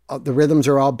 the rhythms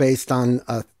are all based on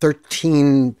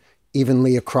 13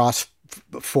 evenly across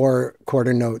 4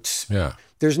 quarter notes. Yeah.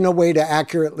 There's no way to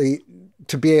accurately,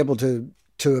 to be able to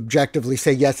objectively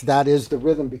say, yes, that is the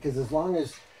rhythm, because as long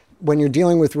as, when you're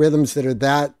dealing with rhythms that are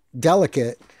that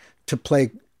delicate to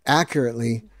play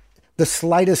accurately, the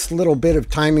slightest little bit of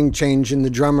timing change in the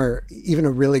drummer, even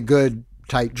a really good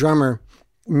tight drummer,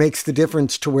 makes the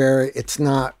difference to where it's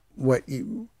not what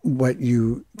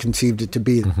you conceived it to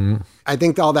be. I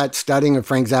think all that studying of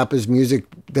Frank Zappa's music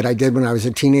that I did when I was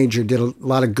a teenager did a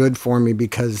lot of good for me,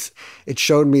 because it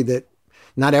showed me that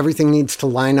not everything needs to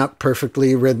line up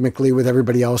perfectly rhythmically with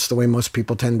everybody else the way most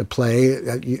people tend to play.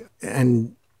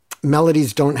 And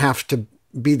melodies don't have to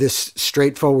be this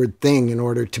straightforward thing in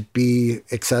order to be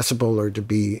accessible or to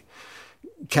be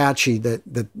catchy, that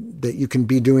you can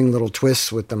be doing little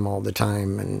twists with them all the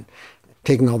time, and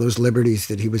taking all those liberties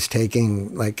that he was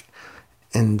taking, like,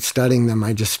 and studying them.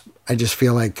 I just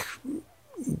feel like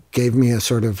gave me a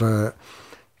sort of a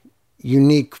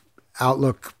unique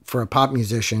outlook for a pop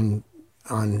musician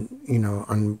on,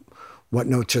 on what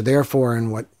notes are there for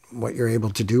and what you're able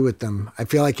to do with them. I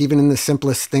feel like even in the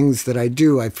simplest things that I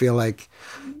do, I feel like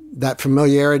that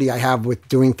familiarity I have with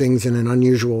doing things in an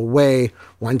unusual way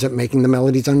winds up making the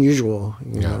melodies unusual,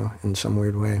 you know, in some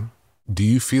weird way. Do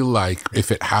you feel like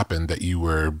if it happened that you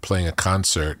were playing a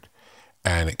concert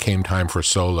and it came time for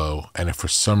solo, and if for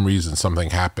some reason something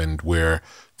happened where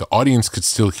the audience could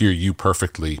still hear you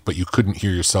perfectly, but you couldn't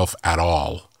hear yourself at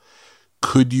all,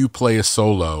 could you play a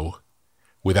solo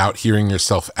without hearing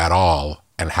yourself at all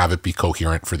and have it be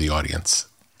coherent for the audience?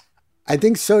 I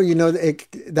think so.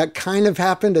 That kind of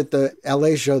happened at the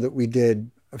LA show that we did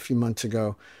a few months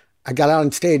ago. I got out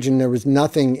on stage and there was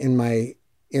nothing in my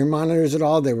ear monitors at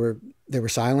all. They were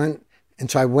silent.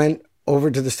 And so I went over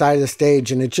to the side of the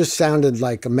stage, and it just sounded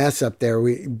like a mess up there.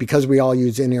 Because we all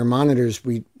use in-ear monitors,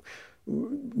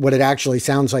 what it actually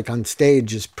sounds like on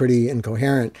stage is pretty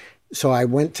incoherent. So I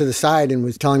went to the side and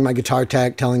was telling my guitar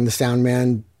tech, telling the sound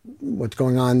man what's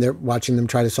going on. They're watching them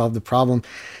try to solve the problem.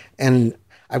 And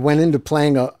I went into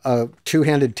playing a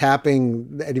two-handed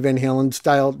tapping Eddie Van Halen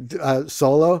style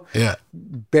solo. Yeah.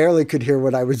 Barely could hear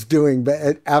what I was doing.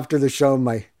 But after the show,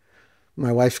 my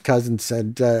wife's cousin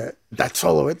said, that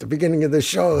solo at the beginning of the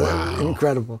show, wow.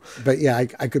 Incredible. But yeah,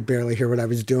 I could barely hear what I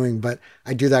was doing. But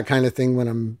I do that kind of thing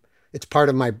when it's part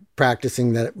of my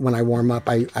practicing, that when I warm up,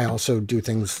 I also do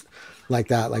things like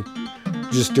that, like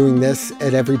just doing this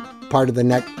at every part of the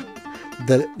neck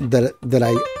that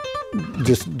I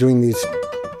just doing these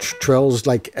trills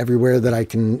like everywhere that I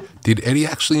can. Did Eddie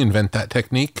actually invent that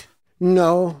technique?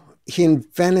 No, he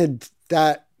invented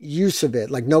that use of it.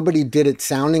 Like nobody did it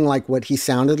sounding like what he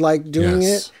sounded like doing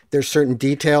it. There's certain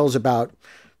details about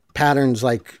patterns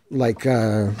like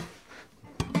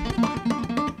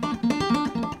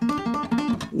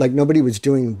nobody was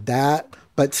doing that.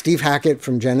 But Steve Hackett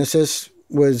from Genesis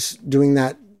was doing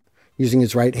that, using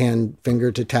his right hand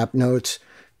finger to tap notes.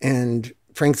 And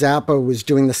Frank Zappa was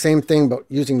doing the same thing, but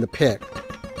using the pick.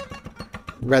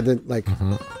 Rather like,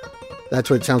 that's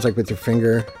what it sounds like with your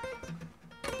finger.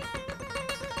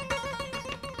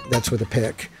 That's with a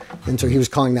pick. And so he was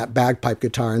calling that bagpipe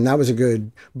guitar. And that was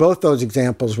both those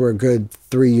examples were a good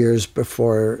 3 years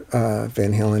before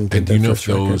Van Halen did. And do you know if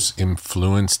record. those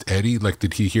influenced Eddie? Like,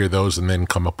 did he hear those and then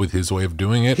come up with his way of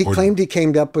doing it? He claimed he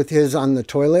came up with his on the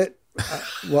toilet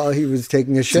while he was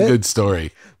taking a shit. It's a good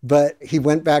story. But he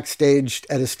went backstage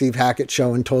at a Steve Hackett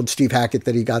show and told Steve Hackett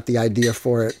that he got the idea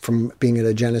for it from being at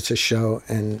a Genesis show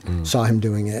and saw him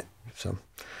doing it. So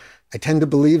I tend to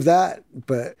believe that,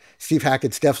 but Steve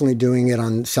Hackett's definitely doing it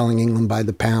on Selling England by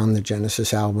the Pound, the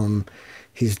Genesis album.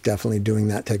 He's definitely doing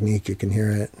that technique. You can hear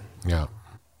it. Yeah.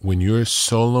 When you're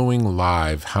soloing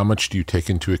live, how much do you take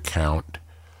into account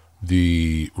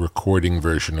the recording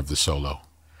version of the solo?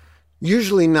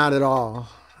 Usually not at all.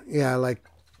 Yeah, like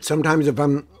sometimes if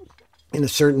I'm in a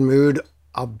certain mood,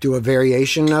 I'll do a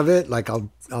variation of it. Like I'll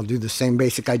do the same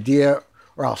basic idea,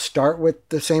 or I'll start with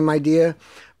the same idea.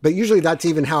 But usually that's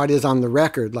even how it is on the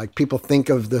record. Like people think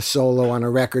of the solo on a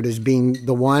record as being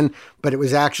the one, but it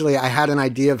was actually, I had an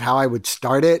idea of how I would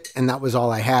start it, and that was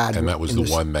all I had. And that was the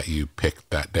one that you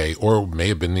picked that day, or may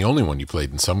have been the only one you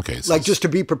played in some cases. Like just to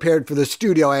be prepared for the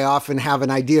studio, I often have an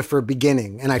idea for a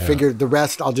beginning, and I figured the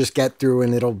rest I'll just get through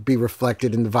and it'll be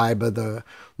reflected in the vibe of the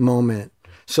moment.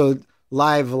 So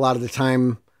live, a lot of the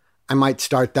time, I might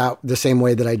start that the same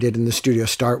way that I did in the studio,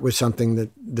 start with something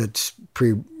that's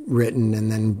written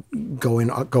and then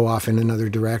go off in another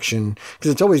direction,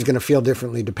 because it's always going to feel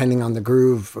differently depending on the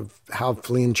groove of how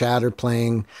Flea and Chad are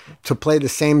playing. To play the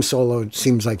same solo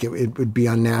seems like it would be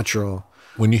unnatural.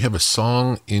 When you have a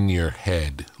song in your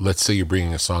head, let's say you're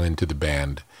bringing a song into the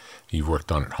band you've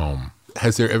worked on at home,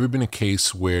 has there ever been a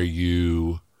case where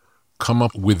you come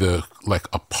up with a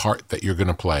part that you're going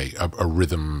to play, a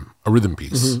rhythm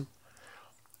piece,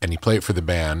 and you play it for the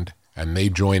band and they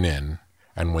join in,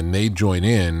 and when they join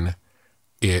in,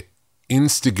 it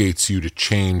instigates you to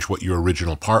change what your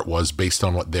original part was based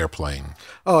on what they're playing?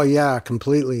 Oh yeah,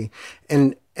 completely.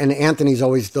 And Anthony's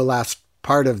always the last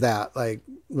part of that.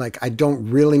 Like I don't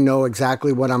really know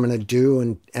exactly what I'm going to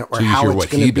do or how it's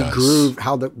going to be grooved,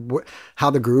 how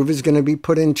the groove is going to be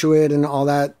put into it and all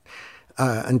that,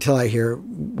 until I hear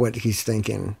what he's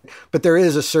thinking. But there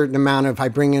is a certain amount of, I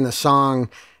bring in a song,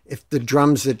 if the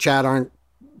drums that Chad aren't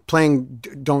playing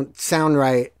don't sound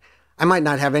right, I might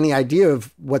not have any idea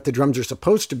of what the drums are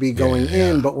supposed to be going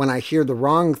in, but when I hear the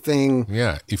wrong thing...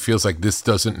 Yeah, it feels like this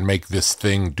doesn't make this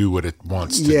thing do what it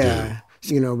wants to do. Yeah,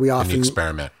 we often... And you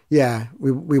experiment. Yeah,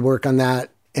 we work on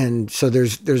that. And so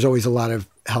there's always a lot of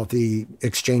healthy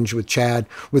exchange with Chad.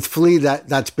 With Flea,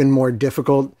 that's been more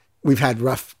difficult. We've had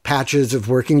rough patches of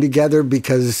working together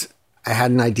because I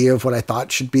had an idea of what I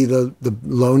thought should be the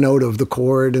low note of the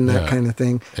chord and that kind of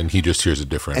thing. And he just hears a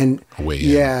different way in.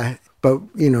 Yeah, but,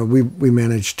 we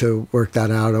managed to work that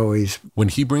out always. When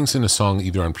he brings in a song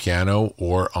either on piano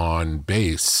or on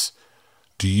bass,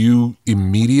 do you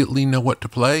immediately know what to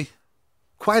play?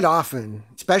 Quite often,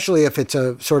 especially if it's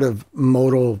a sort of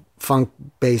modal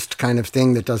funk-based kind of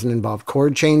thing that doesn't involve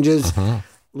chord changes. A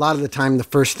lot of the time, the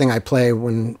first thing I play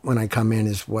when I come in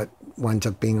is what winds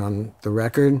up being on the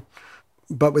record.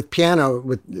 But with piano,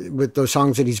 with those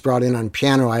songs that he's brought in on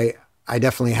piano, I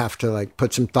definitely have to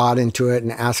put some thought into it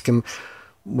and ask him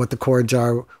what the chords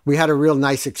are. We had a real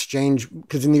nice exchange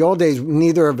because in the old days,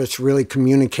 neither of us really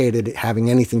communicated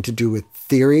having anything to do with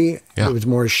theory. Yeah. It was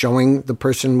more showing the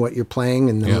person what you're playing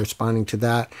and then responding to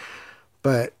that.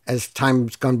 But as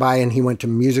time's gone by and he went to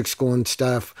music school and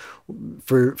stuff,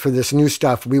 for this new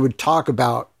stuff, we would talk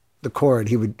about the chord.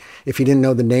 He would, if he didn't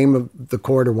know the name of the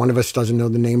chord or one of us doesn't know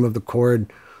the name of the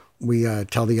chord, we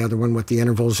tell the other one what the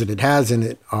intervals that it has in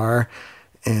it are.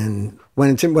 And when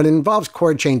it involves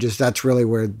chord changes, that's really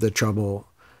where the trouble,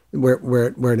 where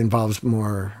it involves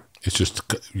more. It's just,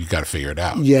 you got to figure it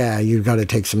out. Yeah, you've got to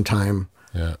take some time.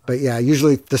 Yeah. But yeah,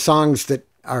 usually the songs that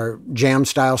are jam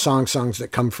style songs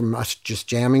that come from us just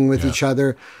jamming with each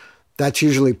other, that's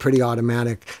usually pretty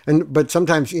automatic. But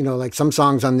sometimes, some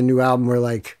songs on the new album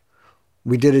were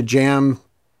we did a jam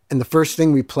and the first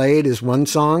thing we played is one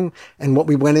song, and what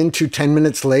we went into 10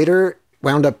 minutes later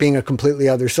wound up being a completely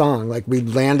other song. We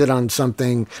landed on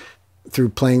something through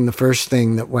playing the first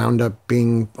thing that wound up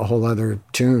being a whole other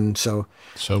tune. So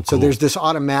cool. So there's this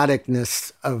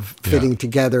automaticness of fitting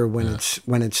together when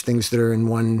it's things that are in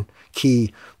one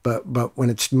key, but when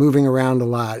it's moving around a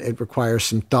lot, it requires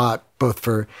some thought, both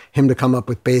for him to come up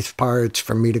with bass parts,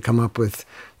 for me to come up with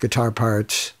guitar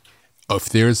parts. If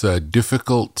there's a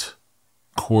difficult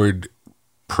chord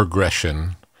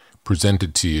progression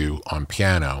presented to you on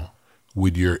piano,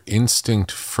 would your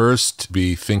instinct first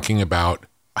be thinking about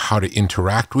how to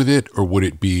interact with it, or would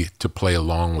it be to play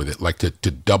along with it,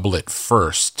 to double it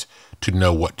first to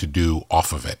know what to do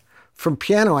off of it? From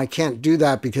piano, I can't do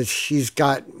that because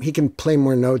he can play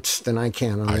more notes than I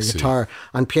can on the guitar.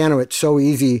 On piano, it's so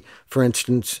easy, for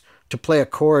instance, to play a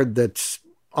chord that's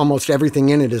almost everything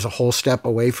in it is a whole step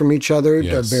away from each other,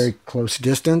 a very close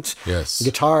distance. Yes.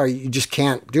 Guitar, you just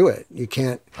can't do it. You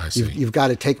can't. You've got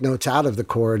to take notes out of the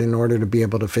chord in order to be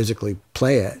able to physically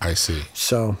play it. I see.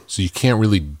 So you can't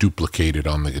really duplicate it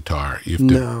on the guitar. You have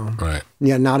no. Right.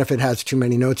 Yeah, not if it has too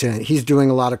many notes in it. He's doing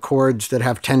a lot of chords that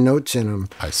have 10 notes in them.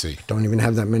 I see. Don't even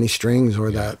have that many strings or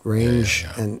that range.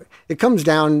 Yeah. And it comes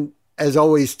down, as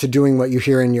always, to doing what you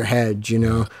hear in your head,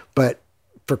 But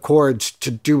for chords,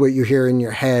 to do what you hear in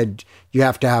your head, you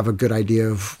have to have a good idea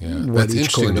of what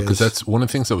each chord is. Because that's one of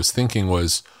the things I was thinking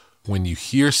was, when you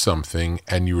hear something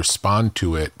and you respond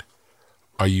to it,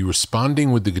 are you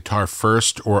responding with the guitar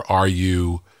first, or are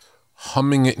you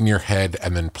humming it in your head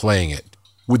and then playing it?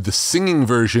 Would the singing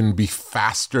version be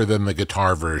faster than the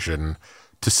guitar version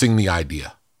to sing the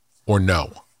idea, or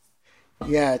no?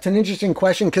 Yeah, it's an interesting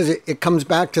question because it comes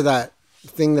back to that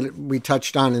thing that we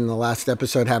touched on in the last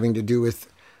episode, having to do with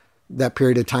that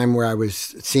period of time where I was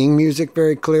seeing music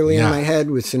very clearly in my head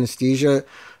with synesthesia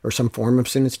or some form of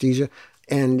synesthesia.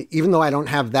 And even though I don't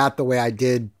have that the way I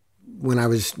did when I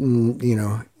was,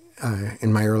 in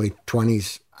my early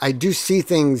 20s, I do see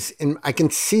things, and I can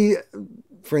see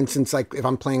for instance, like if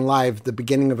I'm playing live, the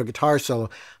beginning of a guitar solo,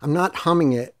 I'm not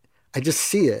humming it. I just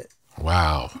see it.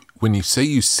 Wow. When you say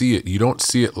you see it, you don't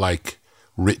see it like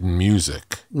written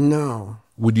music. No.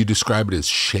 Would you describe it as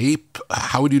shape?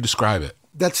 How would you describe it?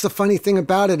 That's the funny thing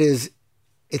about it is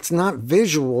it's not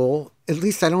visual. At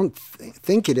least I don't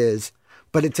think it is,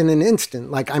 but it's in an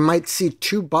instant. Like I might see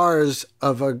 2 bars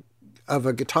of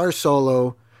a guitar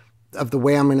solo of the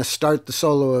way I'm going to start the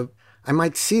solo. I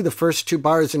might see the first 2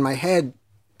 bars in my head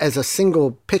as a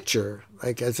single picture,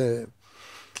 like as a...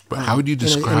 But how would you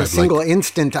describe... In a single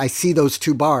instant, I see those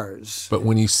 2 bars. But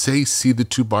when you say see the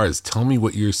 2 bars, tell me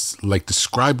what you're... Like,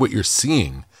 describe what you're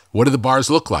seeing. What do the bars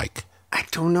look like? I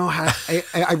don't know how...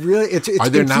 I really... It's Are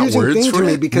there not words thing for to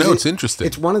me it? because No, it's interesting.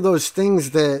 It's one of those things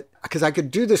that... Because I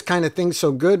could do this kind of thing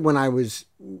so good when I was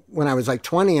like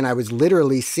 20 and I was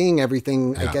literally seeing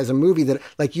everything like as a movie that...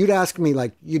 Like, you'd ask me,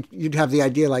 like, you'd have the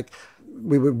idea, like...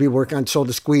 We would be working on Soul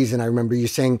to Squeeze, and I remember you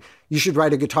saying, you should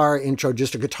write a guitar intro,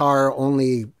 just a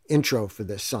guitar-only intro for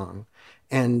this song.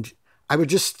 And I would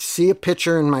just see a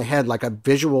picture in my head, like a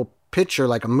visual picture,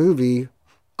 like a movie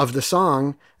of the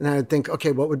song, and I would think,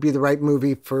 okay, what would be the right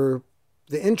movie for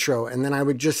the intro? And then I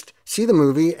would just see the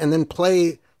movie and then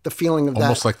play the feeling of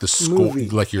almost that like the score,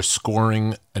 like you're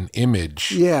scoring an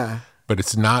image. Yeah. But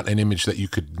it's not an image that you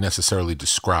could necessarily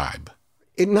describe.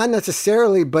 Not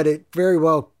necessarily, but it very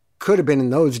well could have been in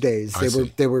those days.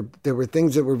 There were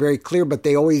things that were very clear, but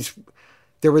there was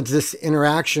this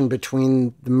interaction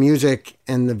between the music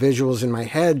and the visuals in my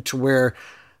head to where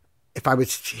if I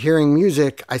was hearing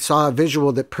music, I saw a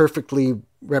visual that perfectly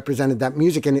represented that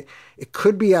music. And it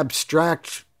could be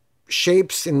abstract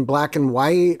shapes in black and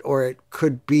white, or it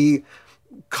could be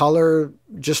color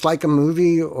just like a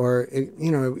movie, or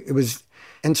it was.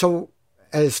 And so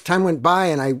as time went by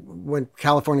and I went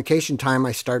Californication time,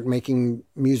 I started making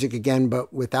music again,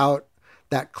 but without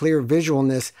that clear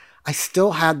visualness. I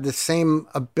still had the same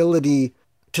ability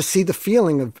to see the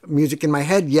feeling of music in my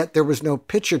head, yet there was no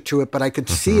picture to it, but I could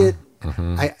see it.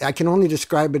 I can only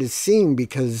describe it as seeing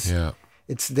because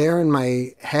it's there in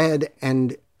my head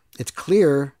and it's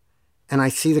clear, and I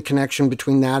see the connection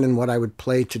between that and what I would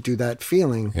play to do that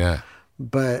feeling. Yeah.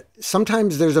 But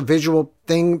sometimes there's a visual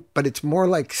thing, but it's more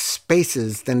like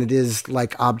spaces than it is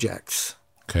like objects.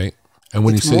 Okay. And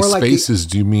when It's you say more like spaces,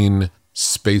 do you mean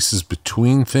spaces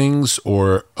between things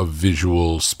or a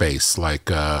visual space,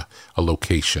 like a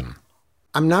location?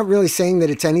 I'm not really saying that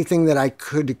it's anything that I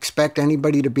could expect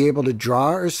anybody to be able to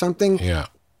draw or something. Yeah.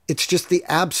 It's just the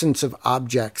absence of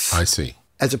objects. I see.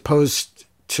 As opposed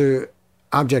to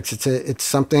objects. It's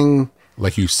something...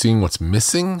 Like you've seen what's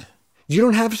missing? You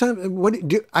don't have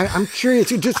something? I'm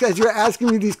curious. Just as you're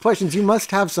asking me these questions, you must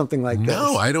have something like this.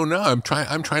 No, I don't know. I'm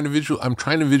trying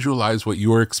to visualize what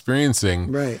you're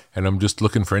experiencing. Right. And I'm just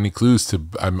looking for any clues to.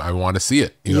 I want to see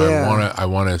it. I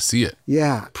want to see it.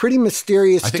 Yeah. Pretty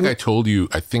mysterious. I think I told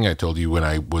you when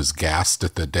I was gassed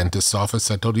at the dentist's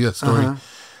office. I told you that story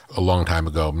a long time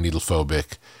ago. I'm needle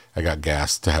phobic. I got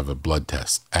gassed to have a blood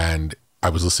test, and I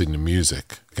was listening to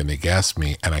music, and they gassed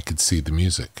me, and I could see the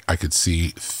music. I could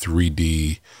see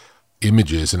 3D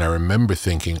images, and I remember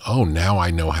thinking, oh, now I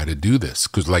know how to do this.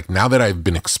 Because like now that I've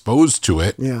been exposed to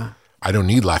it, I don't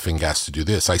need laughing gas to do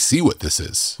this. I see what this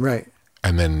is. Right.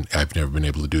 And then I've never been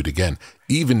able to do it again.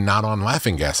 Even not on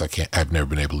laughing gas, I've never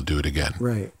been able to do it again.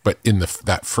 Right. But in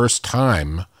that first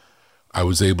time, I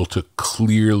was able to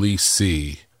clearly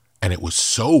see, and it was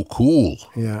so cool.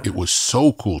 Yeah. It was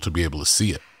so cool to be able to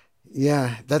see it.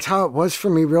 Yeah, that's how it was for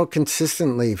me real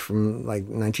consistently from like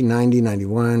 1990,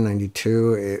 91,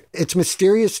 92. It's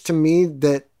mysterious to me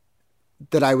that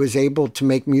I was able to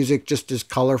make music just as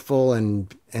colorful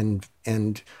and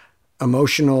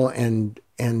emotional and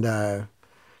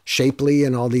shapely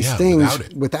and all these things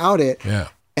without it. Yeah.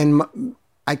 And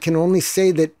I can only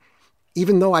say that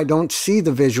even though I don't see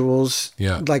the visuals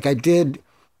like I did,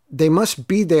 they must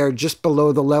be there just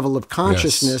below the level of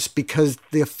consciousness because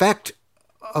the effect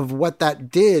of what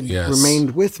that did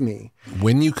remained with me.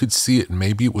 When you could see it,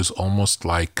 maybe it was almost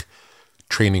like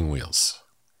training wheels.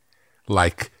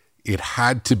 Like it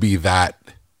had to be that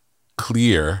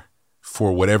clear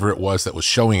for whatever it was that was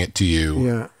showing it to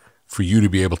you, for you to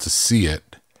be able to see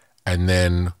it. And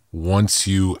then once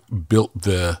you built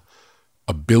the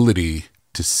ability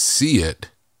to see it,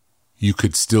 you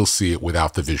could still see it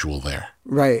without the visual there.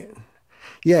 Right.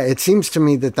 Yeah, it seems to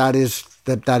me that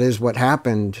is what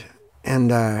happened.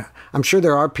 And I'm sure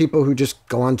there are people who just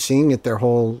go on seeing it their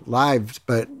whole lives,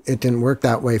 but it didn't work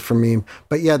that way for me.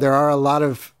 But yeah, there are a lot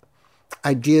of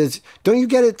ideas. Don't you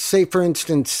get it? Say, for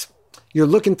instance, you're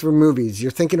looking through movies.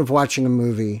 You're thinking of watching a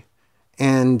movie,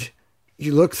 and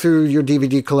you look through your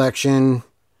DVD collection.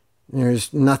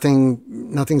 There's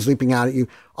nothing's leaping out at you.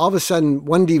 All of a sudden,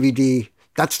 one DVD,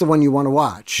 that's the one you want to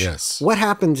watch. Yes. What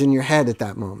happens in your head at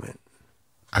that moment?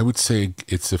 I would say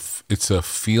it's a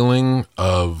feeling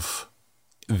of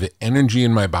the energy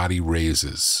in my body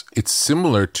raises. It's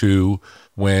similar to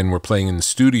when we're playing in the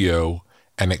studio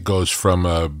and it goes from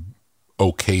a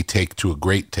okay take to a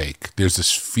great take. There's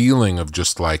this feeling of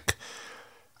just like,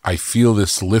 I feel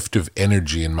this lift of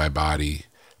energy in my body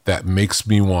that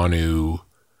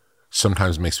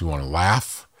sometimes makes me want to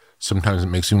laugh. Sometimes it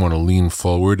makes me want to lean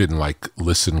forward and like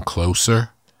listen closer.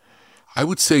 I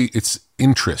would say it's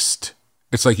interest.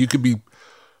 It's like you could be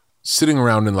sitting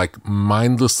around and like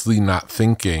mindlessly not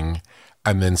thinking,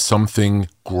 and then something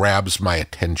grabs my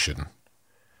attention.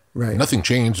 Right. Nothing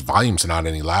changed. Volume's not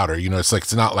any louder.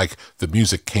 It's not like the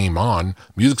music came on.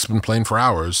 Music's been playing for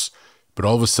hours, but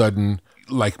all of a sudden,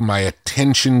 like my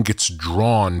attention gets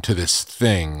drawn to this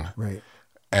thing. Right.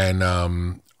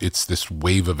 And it's this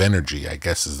wave of energy, I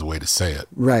guess is the way to say it.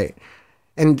 Right.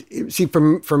 And see,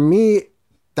 for me,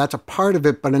 that's a part of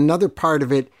it, but another part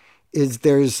of it is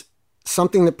there's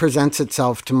something that presents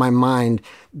itself to my mind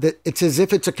that it's as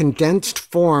if it's a condensed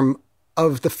form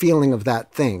of the feeling of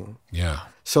that thing. Yeah.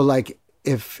 So like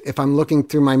if I'm looking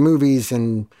through my movies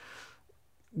and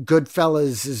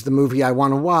Goodfellas is the movie I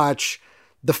want to watch,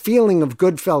 the feeling of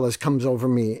Goodfellas comes over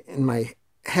me in my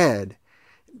head.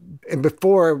 And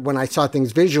before, when I saw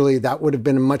things visually, that would have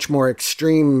been a much more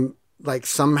extreme, like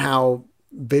somehow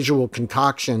visual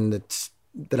concoction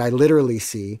that I literally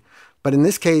see. But in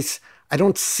this case, I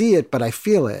don't see it, but I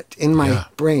feel it in my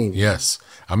brain. Yes.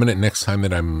 Next time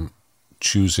that I'm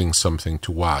choosing something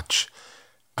to watch,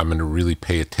 I'm going to really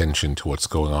pay attention to what's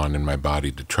going on in my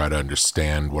body to try to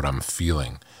understand what I'm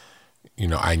feeling.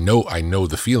 I know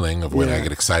the feeling of when I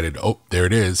get excited. Oh, there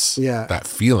it is. Yeah. That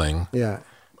feeling. Yeah.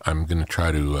 I'm going to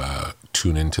try to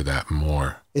tune into that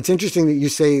more. It's interesting that you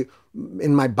say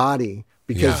in my body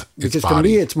because for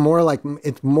body. me, it's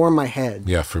more my head.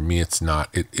 Yeah. For me, it's not,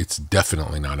 it's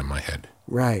definitely not in my head.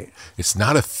 Right. It's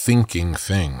not a thinking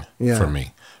thing for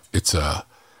me. It's a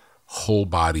whole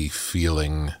body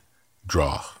feeling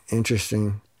draw.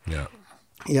 Interesting. Yeah.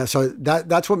 Yeah, so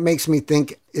that's what makes me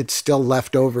think it's still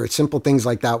left over. Simple things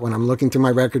like that. When I'm looking through my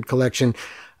record collection,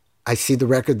 I see the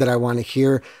record that I want to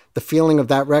hear. The feeling of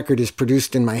that record is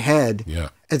produced in my head. Yeah.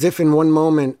 As if in one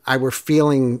moment I were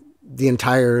feeling the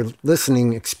entire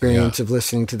listening experience of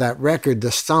listening to that record,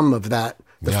 the sum of that,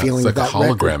 the feeling it's like of that a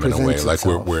hologram record in a way, presents like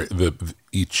itself. where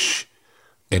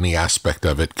any aspect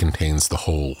of it contains the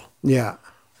whole. Yeah.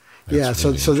 That's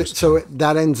really So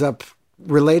that ends up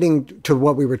relating to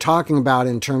what we were talking about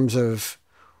in terms of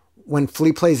when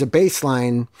Flea plays a bass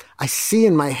line, I see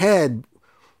in my head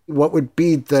what would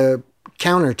be the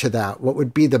counter to that, what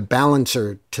would be the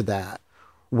balancer to that,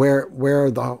 where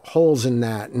are the holes in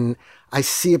that, and I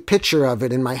see a picture of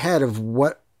it in my head of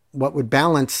what would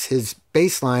balance his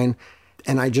bass line,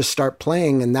 and I just start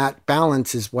playing, and that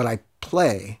balance is what I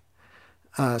play.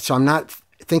 So I'm not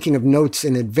thinking of notes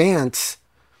in advance.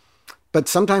 But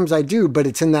sometimes I do, but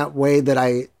it's in that way that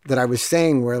I was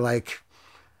saying where like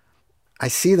I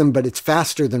see them, but it's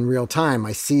faster than real time.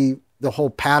 I see the whole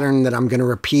pattern that I'm going to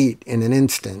repeat in an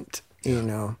instant,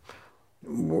 We're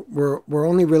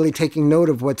only really taking note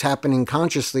of what's happening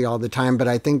consciously all the time, but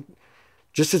I think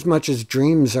just as much as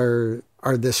dreams are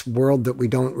this world that we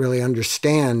don't really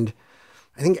understand,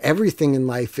 I think everything in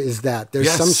life is that. There's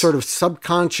some sort of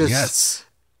subconscious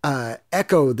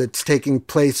echo that's taking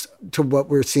place to what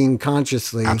we're seeing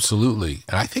consciously. Absolutely.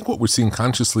 And I think what we're seeing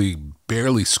consciously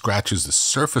barely scratches the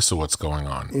surface of what's going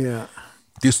on. Yeah.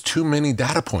 There's too many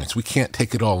data points. We can't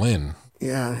take it all in.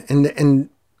 Yeah. And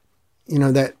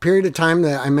that period of time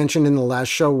that I mentioned in the last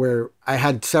show where I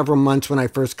had several months when I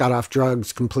first got off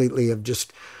drugs completely of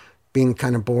just being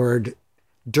kind of bored.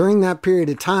 During that period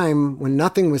of time when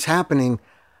nothing was happening,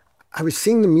 I was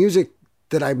seeing the music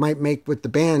that I might make with the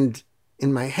band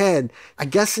in my head. I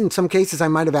guess in some cases I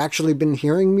might have actually been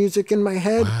hearing music in my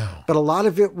head, but a lot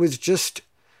of it was just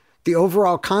the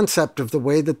overall concept of the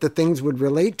way that the things would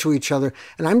relate to each other.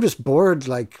 And I'm just bored,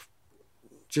 like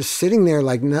just sitting there,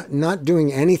 like not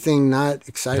doing anything, not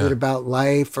excited about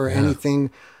life or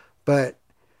anything. But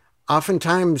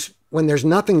oftentimes when there's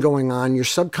nothing going on, your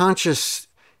subconscious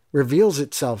reveals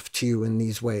itself to you in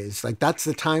these ways. Like that's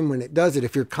the time when it does it.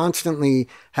 If you're constantly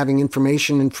having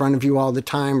information in front of you all the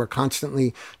time or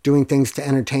constantly doing things to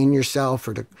entertain yourself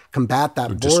or to combat that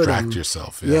boredom. Distract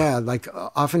yourself. Yeah. Like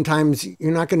oftentimes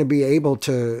you're not going to be able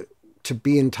to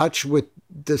be in touch with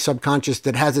the subconscious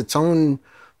that has its own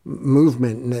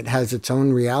movement and it has its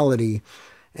own reality.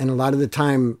 And a lot of the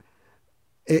time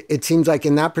it seems like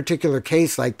in that particular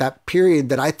case, like that period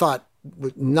that I thought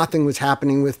nothing was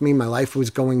happening with me. My life was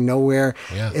going nowhere.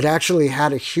 Yeah. It actually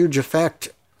had a huge effect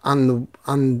on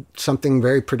something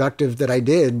very productive that I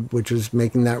did, which was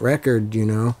making that record, you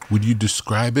know. Would you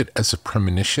describe it as a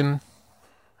premonition?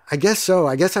 I guess so.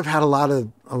 I guess I've had a lot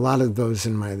of those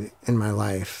in my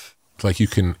life. It's like you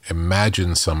can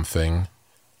imagine something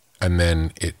and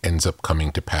then it ends up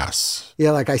coming to pass. Yeah,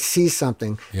 like I see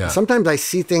something. Yeah. Sometimes I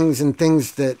see things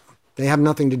that they have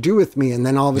nothing to do with me, and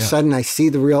then all of a sudden I see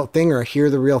the real thing or I hear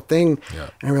the real thing,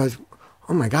 and I realize,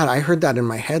 oh my God, I heard that in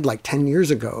my head like 10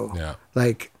 years ago. Yeah.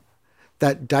 Like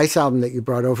that Dice album that you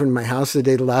brought over to my house the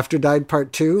day the laughter died,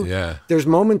 part 2. Yeah. There's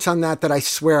moments on that I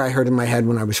swear I heard in my head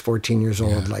when I was 14 years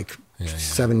old,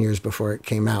 7 years before it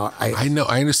came out. I know,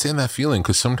 I understand that feeling,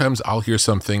 because sometimes I'll hear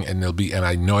something and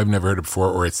I know I've never heard it before,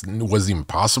 or it wasn't even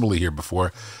possible to hear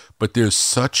before, but there's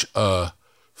such a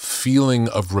feeling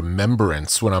of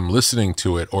remembrance when I'm listening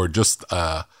to it, or just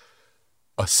a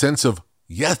sense of,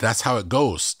 yeah, that's how it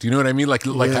goes. Do you know what I mean? Like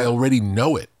I already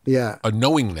know it. Yeah. A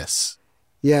knowingness.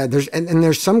 Yeah,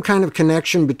 there's some kind of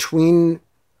connection between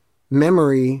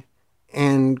memory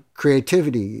and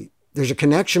creativity. There's a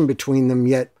connection between them,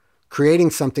 yet creating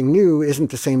something new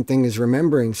isn't the same thing as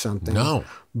remembering something. No.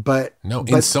 But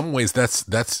in some ways that's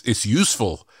it's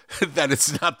useful that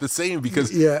it's not the same,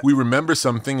 because we remember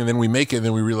something and then we make it and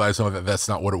then we realize, oh, that's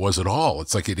not what it was at all.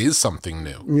 It's like it is something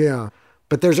new. Yeah.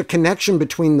 But there's a connection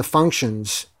between the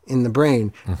functions in the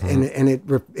brain, and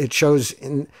it shows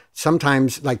in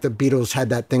sometimes, like the Beatles had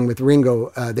that thing with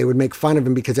Ringo. They would make fun of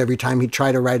him because every time he'd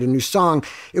try to write a new song,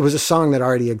 it was a song that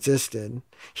already existed.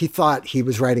 He thought he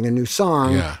was writing a new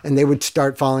song, and they would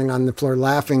start falling on the floor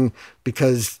laughing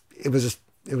because it was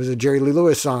a Jerry Lee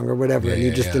Lewis song or whatever, and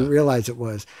he just didn't realize it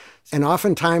was. And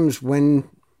oftentimes when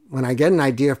I get an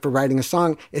idea for writing a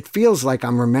song, it feels like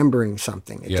I'm remembering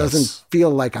something. It doesn't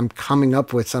feel like I'm coming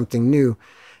up with something new.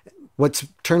 What's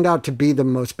turned out to be the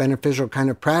most beneficial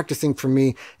kind of practicing for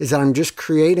me is that I'm just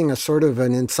creating a sort of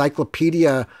an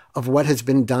encyclopedia of what has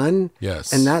been done.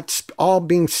 Yes. And that's all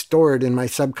being stored in my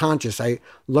subconscious. I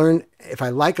learn, if I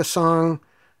like a song,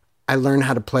 I learn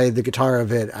how to play the guitar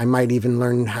of it. I might even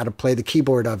learn how to play the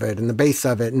keyboard of it and the bass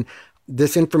of it. And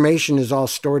this information is all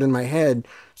stored in my head.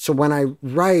 So when I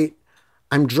write,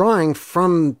 I'm drawing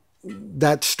from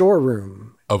that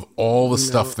storeroom. Of all the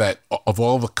stuff of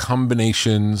all the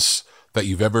combinations that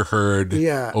you've ever heard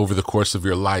over the course of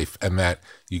your life, and that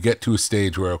you get to a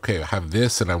stage where, okay, I have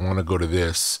this and I want to go to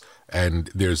this,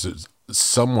 and there's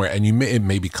somewhere, and it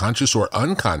may be conscious or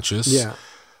unconscious,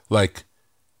 like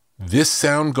this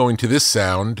sound going to this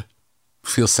sound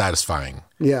feels satisfying.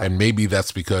 Yeah. And maybe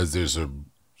that's because there's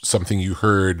something you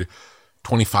heard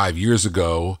 25 years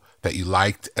ago that you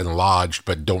liked and lodged,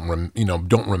 but don't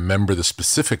remember the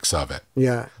specifics of it.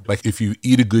 Yeah. Like if you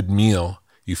eat a good meal,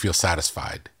 you feel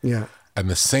satisfied. Yeah. And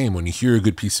the same, when you hear a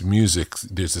good piece of music,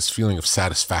 there's this feeling of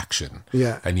satisfaction.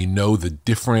 Yeah. And you know the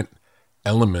different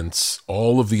elements,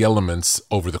 all of the elements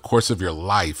over the course of your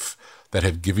life that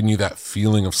have given you that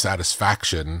feeling of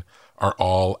satisfaction are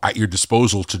all at your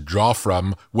disposal to draw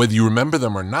from, whether you remember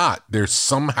them or not. They're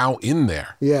somehow in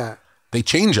there. Yeah. They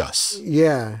change us.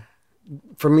 Yeah.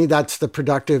 For me, that's the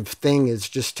productive thing, is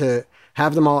just to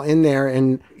have them all in there,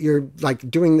 and you're like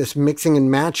doing this mixing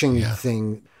and matching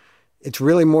thing. It's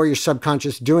really more your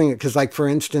subconscious doing it. Because like, for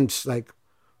instance, like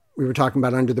we were talking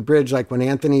about Under the Bridge, like when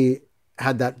Anthony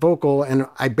had that vocal, and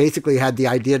I basically had the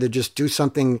idea to just do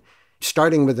something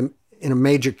starting with in a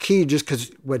major key, just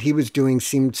because what he was doing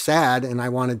seemed sad, and I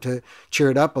wanted to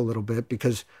cheer it up a little bit,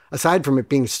 because aside from it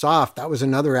being soft, that was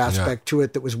another aspect to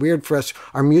it that was weird for us.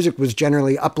 Our music was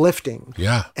generally uplifting.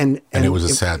 Yeah. And it was a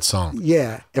sad song.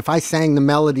 Yeah. If I sang the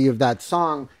melody of that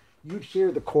song, you'd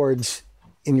hear the chords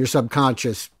in your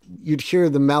subconscious. You'd hear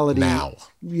the melody now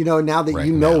that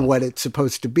you know what it's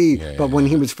supposed to be. Yeah, but when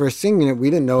he was first singing it,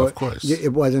 we didn't know. Of course.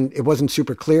 It wasn't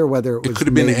super clear whether it was. It could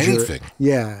have been anything.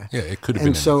 Yeah. Yeah, it could have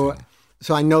been anything.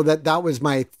 So I know that was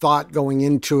my thought going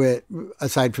into it,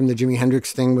 aside from the Jimi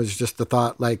Hendrix thing, was just the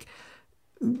thought, like,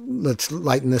 let's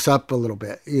lighten this up a little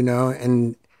bit,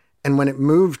 and when it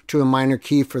moved to a minor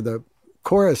key for the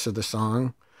chorus of the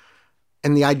song,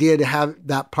 and the idea to have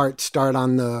that part start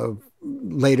on the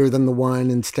later than the one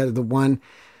instead of the one,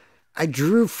 I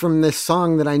drew from this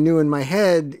song that I knew in my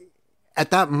head.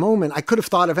 At that moment, I could have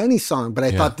thought of any song, but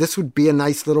I thought this would be a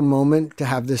nice little moment to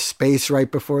have this space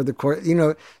right before the chorus,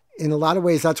 In a lot of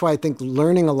ways, that's why I think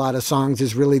learning a lot of songs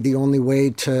is really the only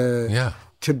way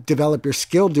to develop your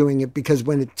skill doing it, because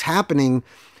when it's happening,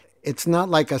 it's not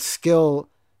like a skill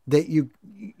that you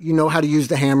know how to use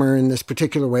the hammer in this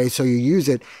particular way, so you use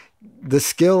it. The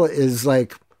skill is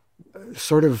like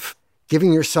sort of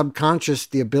giving your subconscious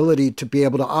the ability to be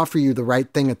able to offer you the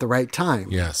right thing at the right time.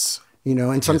 Yes. You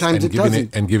know, and sometimes and it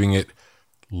doesn't. And giving it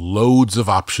loads of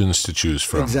options to choose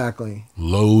from. Exactly.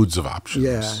 Loads of options.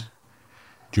 Yeah.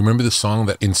 Do you remember the song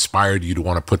that inspired you to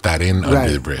want to put that in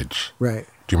under the bridge? Right.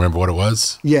 Do you remember what it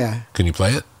was? Yeah. Can you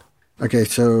play it? Okay,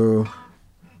 so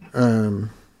do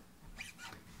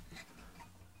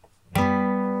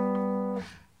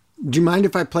you mind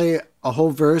if I play a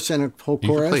whole verse and a whole chorus?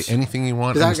 You can play anything you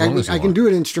want. I can do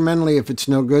it instrumentally if it's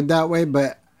no good that way,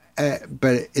 but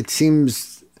it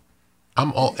seems.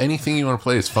 Anything you want to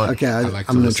play is fun. Okay, I'm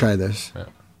going to try this.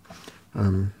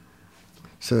 Yeah.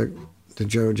 So the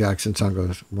Joe Jackson song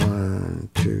goes 1,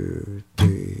 2,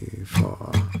 3,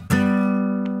 4.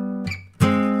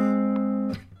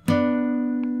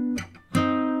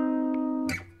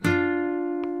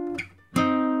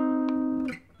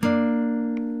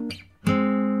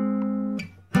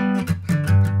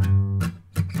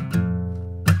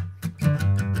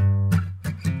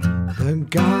 The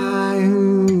guy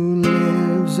who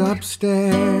lives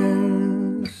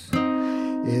upstairs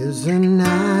is an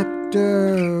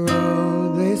actor,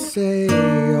 oh, they say,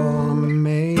 or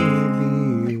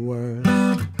maybe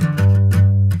worse.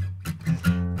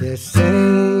 They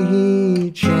say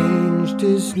he changed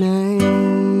his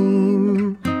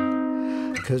name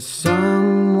 'cause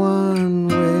someone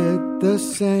with the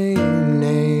same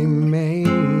name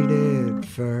made it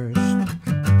first.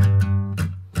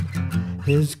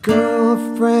 His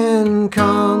girlfriend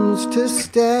comes to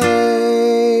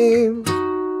stay.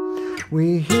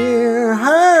 We hear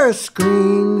her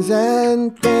screams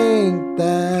and think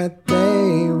that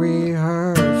they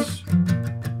rehearse.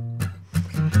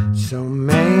 So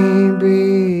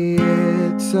maybe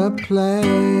it's a play,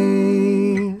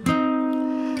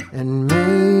 and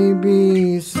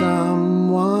maybe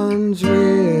someone's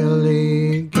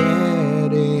really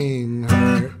getting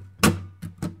hurt.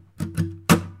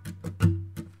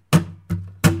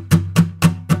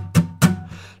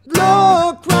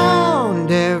 Look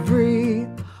round every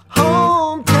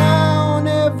hometown,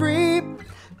 every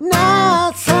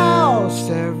nice house,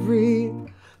 every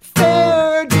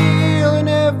fair deal, and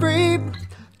every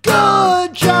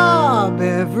good job,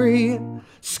 every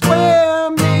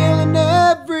square meal, and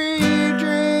every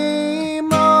dream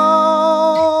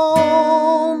home.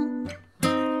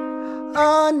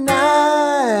 A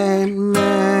nightmare.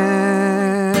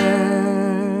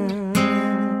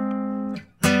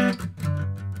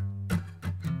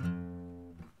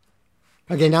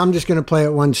 Okay, now I'm just going to play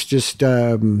it once, just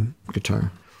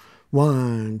guitar.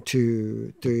 1,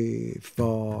 2, 3,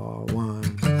 4, 1.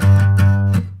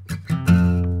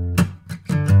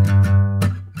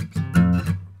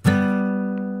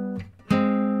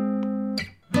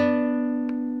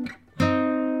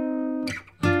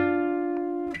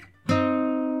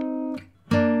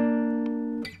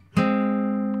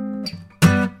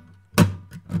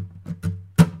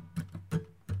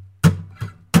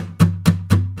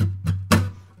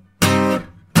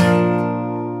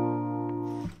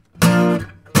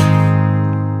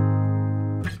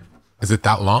 Is it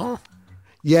that long?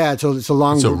 Yeah, it's a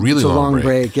long, It's a really long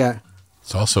break. Yeah,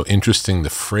 It's also interesting, the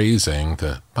phrasing,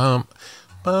 the bum,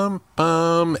 bum,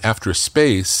 bum, after a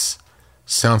space,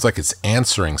 sounds like it's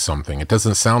answering something. It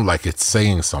doesn't sound like it's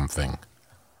saying something.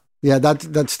 yeah.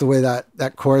 That's the way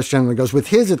that chorus generally goes. With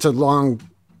his, it's a long.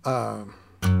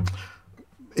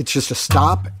 It's just a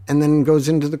stop and then goes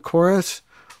into the chorus,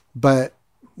 but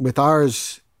with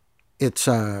ours, it's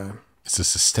It's a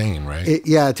sustain, right?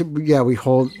 we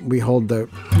hold the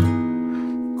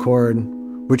chord,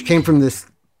 which came from this,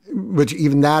 which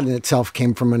even that in itself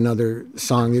came from another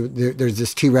song. There's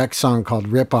this T-Rex song called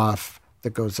Rip Off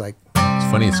that goes like.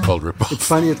 It's funny it's called Rip Off. It's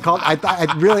funny it's called.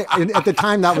 I really at the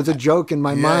time that was a joke in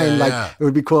my mind. Like it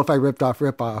would be cool if I ripped off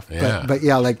Rip Off. Yeah. But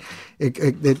yeah, like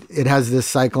it has this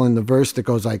cycle in the verse that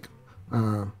goes like.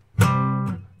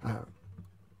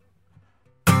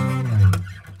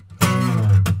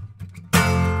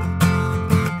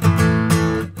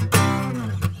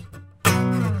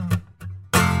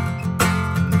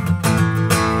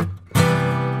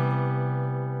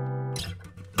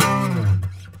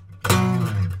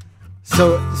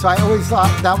 So I always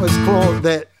thought that was cool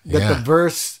that the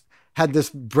verse had this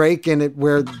break in it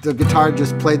where the guitar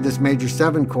just played this major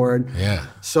 7 chord. Yeah.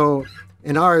 So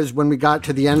in ours, when we got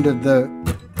to the end of the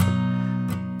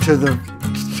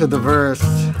verse,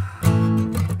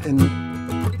 and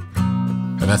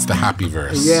that's the happy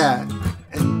verse. Yeah,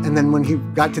 and then when he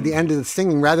got to the end of the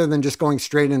singing, rather than just going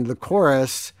straight into the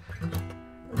chorus,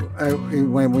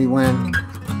 when we went.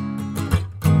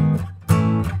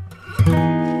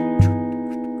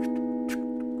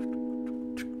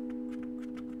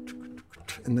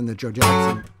 And then the Joe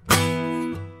Jackson.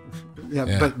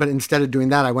 Yeah. But instead of doing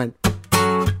that, I went.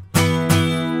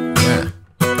 Yeah.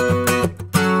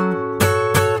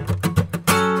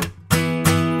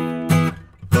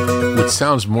 Which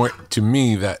sounds more to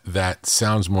me that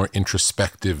sounds more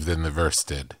introspective than the verse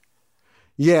did.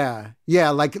 Yeah.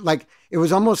 Like it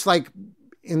was almost like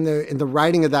in the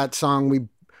writing of that song,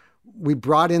 we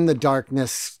brought in the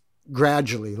darkness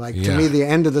gradually. Like to me, the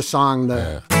end of the song,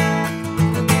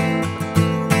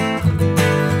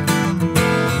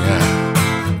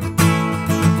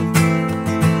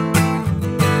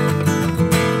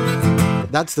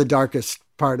 that's the darkest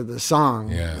part of the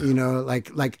song. Yeah. You know,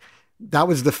 like that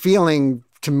was the feeling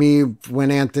to me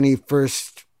when Anthony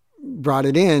first brought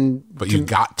it in. But you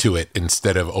got to it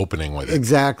instead of opening with it.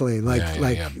 Exactly. Like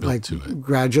to it.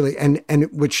 Gradually. And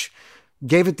which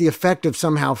gave it the effect of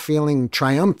somehow feeling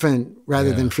triumphant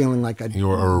rather than feeling like a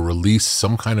release,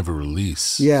 some kind of a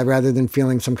release. Yeah, rather than it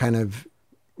feeling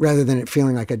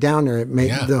like a downer, it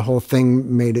made the whole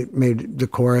thing made the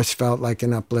chorus felt like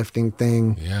an uplifting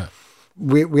thing. Yeah.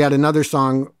 We had another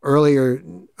song earlier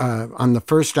on the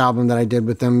first album that I did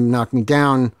with them, Knock Me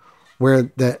Down, where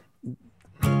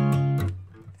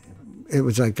it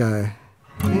was like I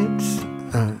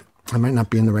might not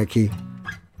be in the right key.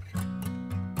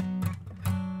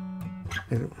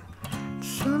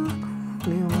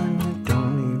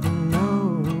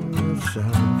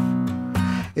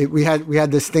 We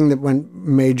had this thing that went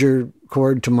major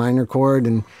chord to minor chord,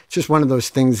 and it's just one of those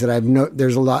things that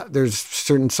there's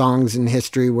certain songs in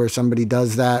history where somebody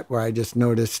does that, where I just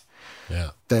noticed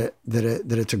that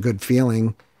it's a good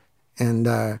feeling. And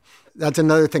that's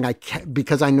another thing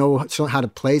because I know how to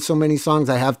play so many songs,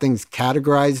 I have things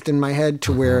categorized in my head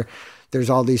to where there's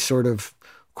all these sort of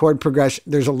chord progression.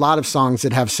 There's a lot of songs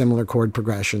that have similar chord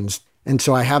progressions. And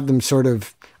so I have them sort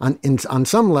of on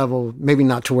some level, maybe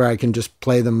not to where I can just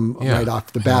play them right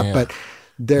off the bat, but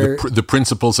they're the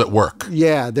principles at work.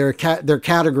 Yeah, they're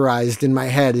categorized in my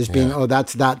head as being,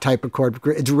 that's that type of chord.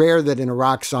 It's rare that in a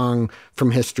rock song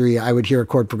from history I would hear a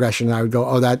chord progression and I would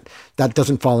go, that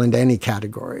doesn't fall into any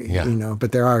category, you know.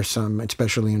 But there are some,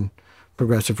 especially in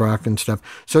progressive rock and stuff.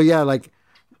 So yeah, like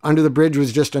Under the Bridge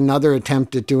was just another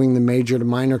attempt at doing the major to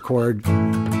minor chord,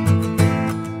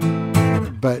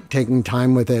 but taking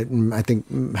time with it. And I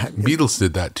think Beatles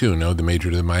did that too, no? The major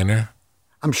to the minor?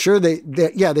 I'm sure they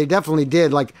definitely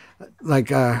did. Like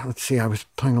let's see, I was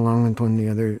playing along with one the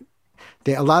other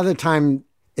day. A lot of the time,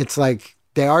 it's like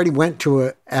they already went to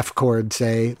a F chord,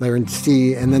 say they're in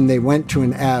C, and then they went to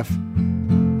an F,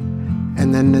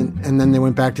 and then they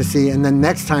went back to C, and then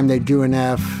next time they do an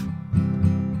F,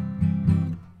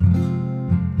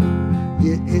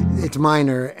 it's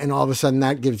minor, and all of a sudden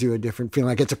that gives you a different feeling.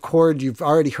 Like it's a chord you've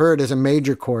already heard as a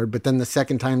major chord, but then the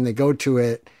second time they go to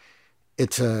it,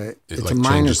 it's a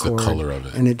minor chord, the color of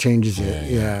it, and it changes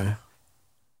it. Yeah.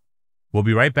 We'll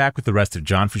be right back with the rest of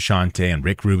John Frusciante and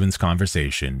Rick Rubin's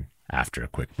conversation after a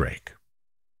quick break.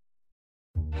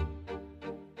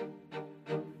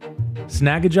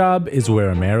 Snagajob is where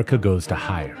America goes to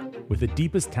hire, with the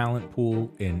deepest talent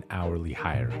pool in hourly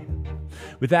hiring.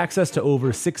 With access to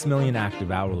over 6 million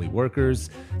active hourly workers,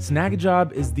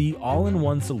 Snagajob is the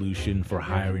all-in-one solution for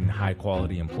hiring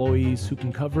high-quality employees who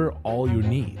can cover all your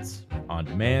needs: on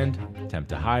demand, temp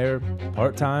to hire,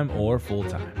 part-time, or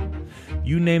full-time.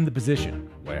 You name the position: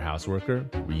 warehouse worker,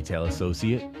 retail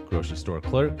associate, grocery store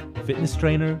clerk, fitness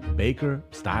trainer, baker,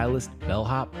 stylist,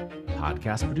 bellhop,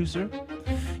 podcast producer.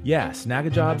 Yeah,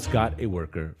 Snagajob's got a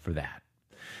worker for that.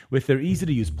 With their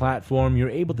easy-to-use platform, you're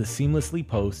able to seamlessly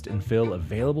post and fill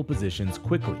available positions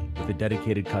quickly with a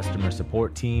dedicated customer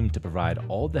support team to provide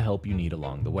all the help you need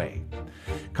along the way.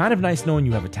 Kind of nice knowing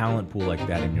you have a talent pool like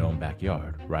that in your own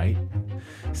backyard, right?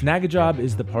 Snagajob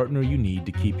is the partner you need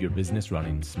to keep your business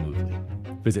running smoothly.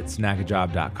 Visit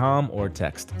snagajob.com or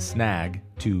text SNAG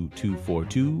to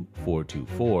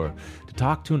 242-424 to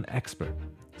talk to an expert.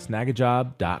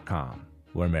 Snagajob.com,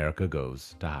 where America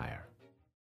goes to hire.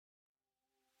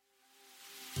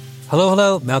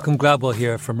 Hello, Malcolm Gladwell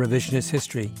here from Revisionist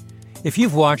History. If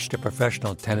you've watched a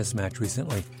professional tennis match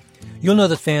recently, you'll know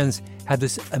that fans have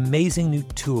this amazing new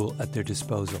tool at their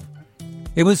disposal.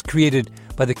 It was created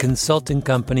by the consulting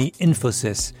company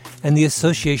Infosys and the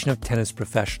Association of Tennis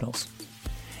Professionals.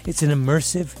 It's an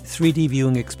immersive 3D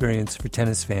viewing experience for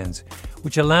tennis fans,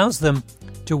 which allows them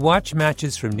to watch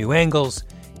matches from new angles,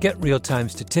 get real-time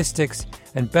statistics,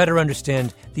 and better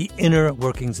understand the inner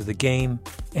workings of the game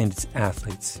and its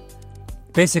athletes.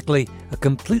 Basically, a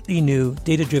completely new,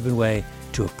 data-driven way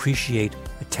to appreciate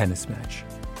a tennis match.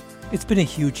 It's been a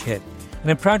huge hit, and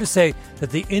I'm proud to say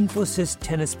that the Infosys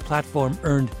tennis platform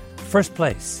earned first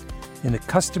place in the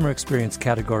customer experience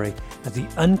category at the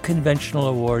Unconventional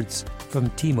Awards from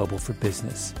T-Mobile for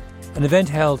Business, an event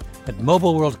held at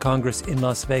Mobile World Congress in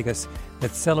Las Vegas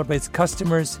that celebrates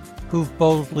customers who've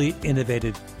boldly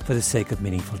innovated for the sake of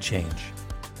meaningful change.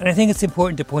 And I think it's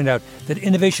important to point out that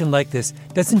innovation like this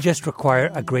doesn't just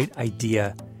require a great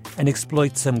idea and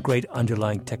exploit some great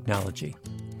underlying technology.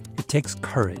 It takes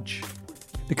courage.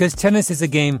 Because tennis is a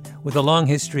game with a long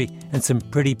history and some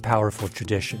pretty powerful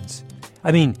traditions.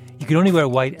 I mean, you can only wear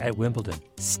white at Wimbledon.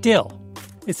 Still,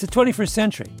 it's the 21st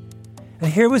century.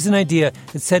 And here was an idea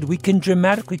that said we can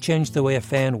dramatically change the way a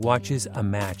fan watches a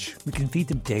match. We can feed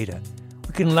them data.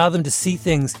 We can allow them to see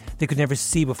things they could never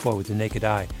see before with the naked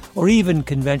eye, or even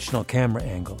conventional camera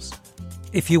angles.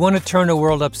 If you want to turn a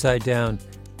world upside down,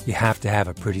 you have to have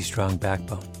a pretty strong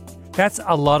backbone. That's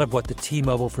a lot of what the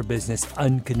T-Mobile for Business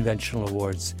Unconventional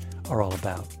Awards are all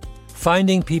about.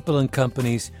 Finding people and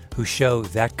companies who show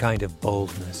that kind of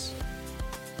boldness.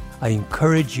 I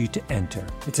encourage you to enter.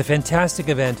 It's a fantastic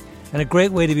event and a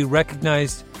great way to be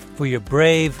recognized for your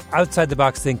brave,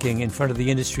 outside-the-box thinking in front of the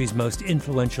industry's most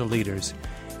influential leaders,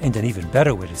 and an even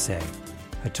better way to say,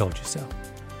 I told you so.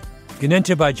 You can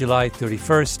enter by July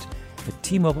 31st at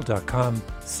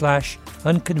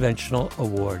T-Mobile.com/unconventional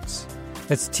awards.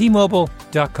 That's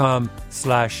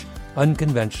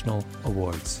T-Mobile.com/unconventional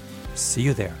awards. See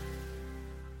you there.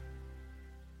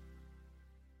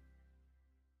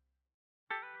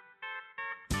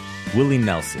 Willie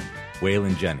Nelson,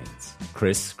 Waylon Jennings,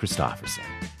 Chris Christopherson.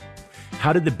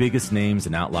 How did the biggest names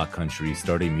in outlaw country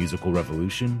start a musical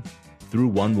revolution? Through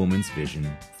one woman's vision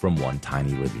from one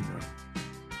tiny living room.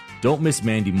 Don't miss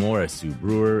Mandy Moore as Sue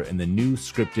Brewer in the new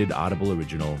scripted Audible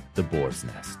original, The Boar's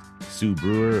Nest, Sue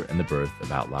Brewer and the Birth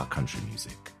of Outlaw Country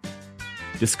Music.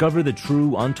 Discover the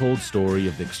true, untold story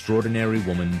of the extraordinary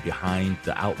woman behind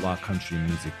the outlaw country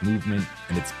music movement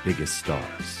and its biggest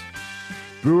stars.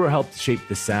 Brewer helped shape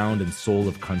the sound and soul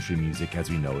of country music as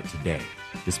we know it today,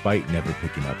 despite never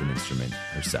picking up an instrument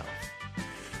herself.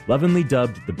 Lovingly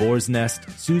dubbed The Boar's Nest,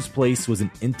 Sue's place was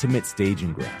an intimate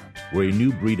staging ground where a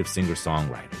new breed of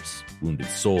singer-songwriters, wounded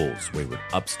souls, wayward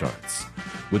upstarts,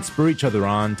 would spur each other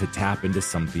on to tap into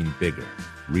something bigger,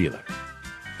 realer.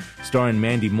 Starring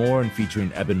Mandy Moore and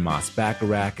featuring Eben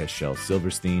Moss-Bacharach as Shel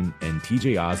Silverstein and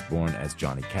TJ Osborne as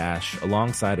Johnny Cash,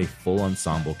 alongside a full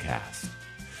ensemble cast.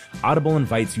 Audible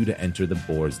invites you to enter The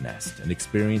Boar's Nest and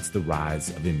experience the rise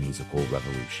of a musical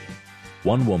revolution.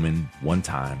 One woman, one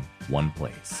time, one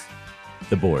place.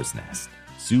 The Boar's Nest,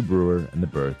 Sue Brewer and the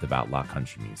Birth of Outlaw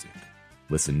Country Music.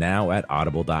 Listen now at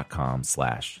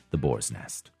audible.com/The Boar's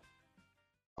Nest.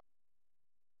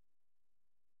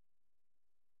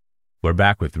 We're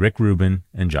back with Rick Rubin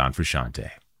and John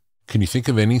Frusciante. Can you think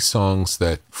of any songs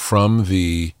that, from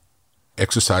the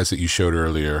exercise that you showed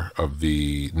earlier of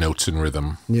the notes and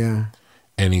rhythm,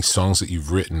 any songs that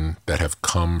you've written that have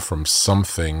come from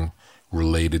something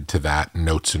related to that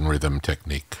notes and rhythm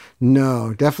technique?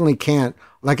 No, definitely can't.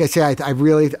 Like I say, I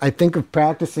think of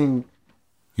practicing.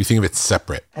 You think of it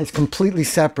separate? As completely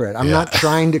separate. I'm not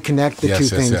trying to connect the two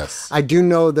things. Yes. I do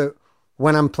know that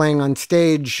when I'm playing on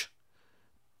stage,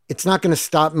 it's not going to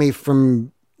stop me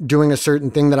from doing a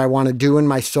certain thing that I want to do in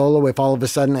my solo if all of a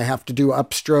sudden I have to do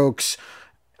upstrokes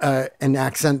and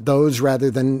accent those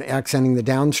rather than accenting the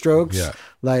downstrokes. Yeah.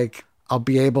 Like, I'll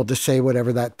be able to say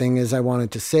whatever that thing is I wanted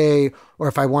to say, or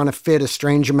if I want to fit a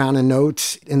strange amount of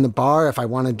notes in the bar, if I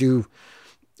want to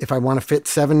fit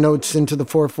 7 notes into the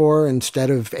 4/4 instead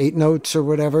of 8 notes or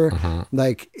whatever,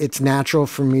 like, it's natural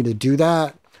for me to do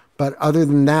that. But other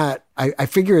than that, I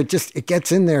figure it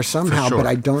gets in there somehow, but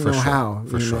I don't know how.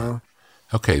 For sure.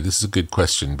 Okay, this is a good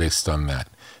question based on that.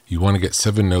 You want to get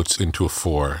 7 notes into a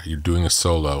 4, you're doing a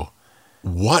solo.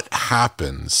 What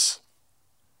happens?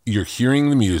 You're hearing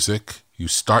the music, you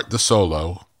start the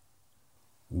solo.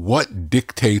 What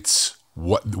dictates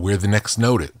where the next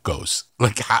note goes?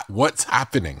 Like, what's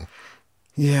happening?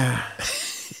 Yeah.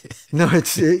 No,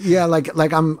 it's,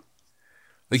 like I'm...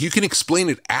 Like, you can explain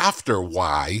it after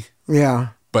why.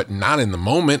 Yeah. But not in the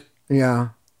moment.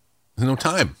 Yeah. There's no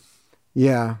time.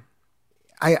 Yeah.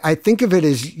 I think of it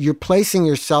as you're placing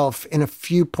yourself in a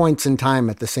few points in time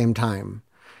at the same time.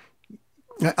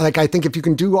 Like, I think if you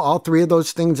can do all 3 of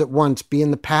those things at once, be in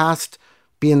the past,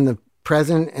 be in the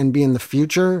present, and be in the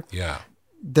future,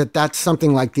 that's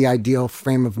something like the ideal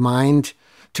frame of mind,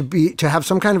 to have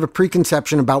some kind of a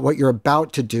preconception about what you're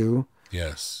about to do.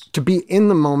 Yes. To be in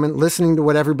the moment, listening to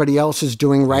what everybody else is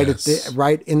doing right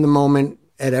in the moment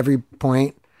at every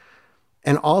point,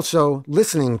 and also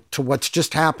listening to what's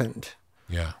just happened.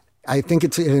 Yeah. I think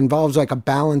it involves like a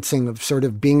balancing of sort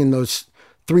of being in those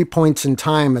 3 points in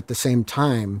time at the same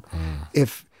time.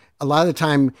 If a lot of the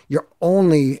time you're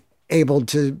only able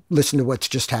to listen to what's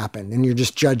just happened, and you're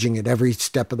just judging it every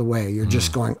step of the way. You're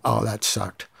just going, oh, that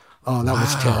sucked. Oh, that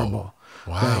was terrible.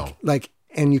 Wow.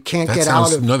 And you can't get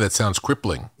sounds, out of... No, that sounds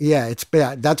crippling. Yeah, it's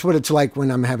bad. That's what it's like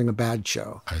when I'm having a bad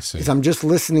show. I see. Because I'm just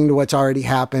listening to what's already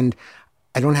happened.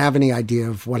 I don't have any idea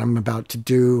of what I'm about to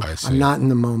do. I see. I'm not in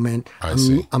the moment. I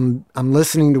see. I'm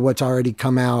listening to what's already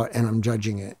come out, and I'm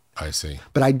judging it. I see.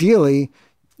 But ideally,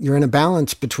 you're in a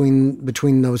balance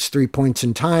between those 3 points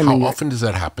in time. How often does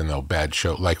that happen, though? Bad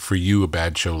show, like for you, a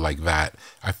bad show like that.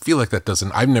 I feel like that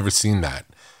doesn't. I've never seen that.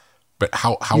 But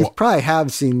how? You probably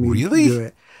have seen me really do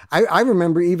it. I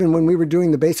remember even when we were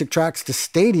doing the basic tracks to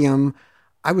Stadium,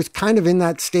 I was kind of in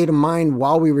that state of mind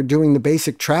while we were doing the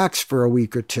basic tracks for a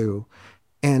week or two.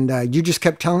 And you just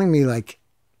kept telling me, like,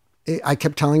 I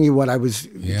kept telling you what I was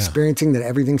experiencing, that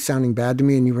everything's sounding bad to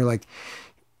me. And you were like,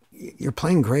 you're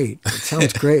playing great. It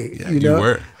sounds great. Yeah, you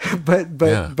were.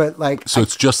 but like. So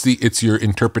it's your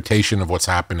interpretation of what's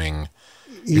happening.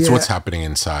 It's what's happening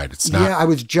inside. It's not. Yeah, I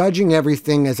was judging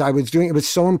everything as I was doing. It was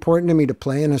so important to me to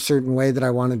play in a certain way that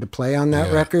I wanted to play on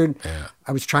that record. Yeah.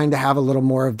 I was trying to have a little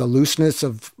more of the looseness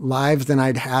of live than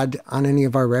I'd had on any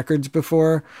of our records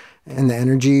before, and the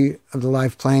energy of the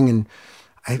live playing. And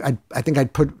I think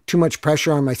I'd put too much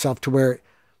pressure on myself to where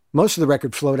most of the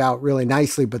record flowed out really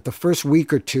nicely. But the first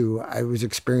week or two, I was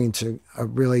experiencing a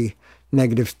really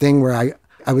negative thing where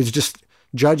I was just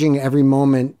judging every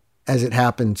moment as it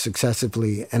happened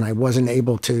successively, and I wasn't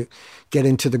able to get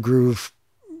into the groove.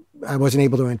 I wasn't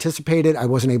able to anticipate it. I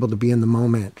wasn't able to be in the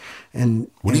moment. And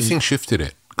what do you think shifted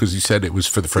it? Because you said it was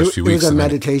for the first few weeks. It was a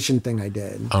meditation thing I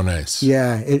did. Oh, nice.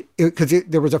 Yeah, because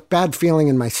there was a bad feeling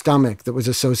in my stomach that was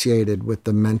associated with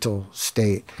the mental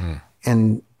state.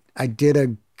 And I did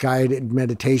a guided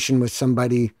meditation with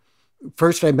somebody.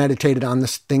 First, I meditated on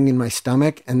this thing in my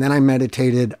stomach, and then I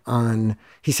meditated on,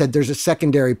 he said, there's a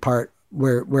secondary part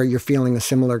where you're feeling a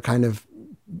similar kind of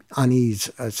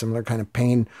unease, a similar kind of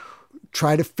pain.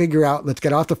 Try to figure out, let's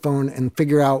get off the phone and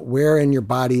figure out where in your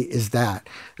body is that.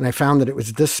 And I found that it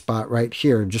was this spot right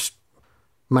here, just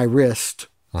my wrist.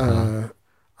 On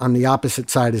the opposite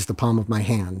side is the palm of my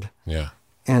hand. Yeah.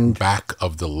 And back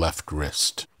of the left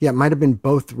wrist. Yeah, it might have been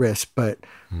both wrists, but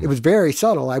it was very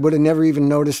subtle. I would have never even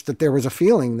noticed that there was a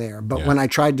feeling there. But when I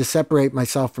tried to separate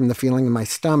myself from the feeling in my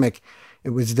stomach,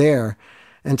 it was there.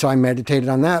 And so I meditated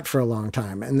on that for a long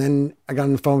time. And then I got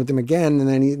on the phone with him again. And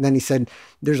then he said,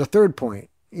 there's a third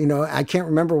point. You know, I can't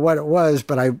remember what it was,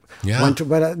 but I went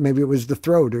to, maybe it was the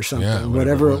throat or something,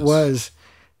 whatever it was.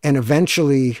 And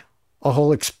eventually a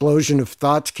whole explosion of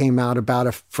thoughts came out about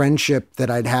a friendship that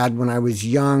I'd had when I was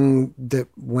young that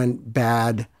went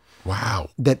bad. Wow.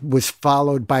 That was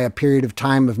followed by a period of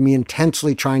time of me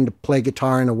intensely trying to play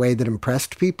guitar in a way that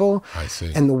impressed people. I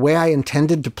see. And the way I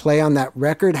intended to play on that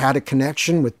record had a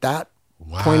connection with that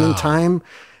point in time.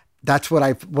 That's what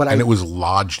And it was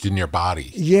lodged in your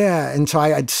body. Yeah. And so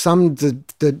I'd summed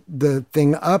the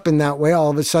thing up in that way. All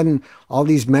of a sudden, all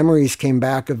these memories came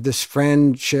back of this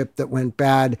friendship that went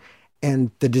bad,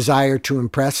 and the desire to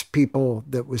impress people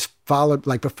that was followed.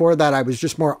 Like before that, I was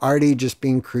just more arty, just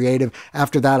being creative.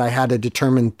 After that, I had a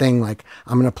determined thing, like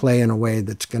I'm going to play in a way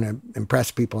that's going to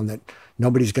impress people and that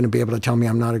nobody's going to be able to tell me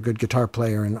I'm not a good guitar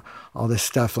player and all this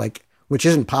stuff, like, which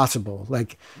isn't possible.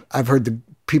 Like I've heard the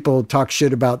people talk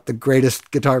shit about the greatest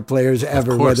guitar players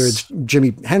ever, whether it's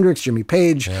Jimi Hendrix, Jimmy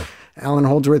Page, Alan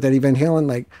Holdsworth, Eddie Van Halen.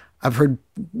 Like I've heard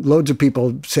loads of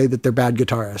people say that they're bad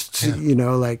guitarists, you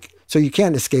know, like, so you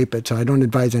can't escape it. So I don't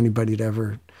advise anybody to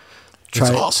ever try.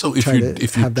 It's also if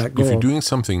you're doing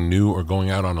something new or going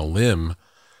out on a limb,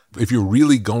 if you're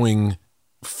really going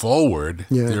forward,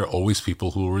 there are always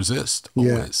people who will resist.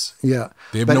 Always. Yeah.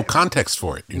 They have no context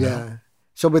for it, you know?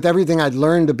 So with everything I'd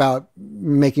learned about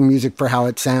making music for how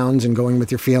it sounds and going with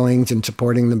your feelings and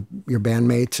supporting your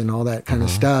bandmates and all that kind of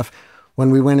stuff, when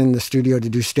we went in the studio to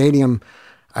do Stadium,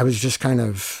 I was just kind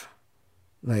of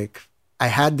like, I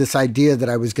had this idea that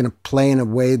I was going to play in a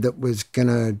way that was going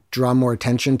to draw more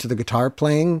attention to the guitar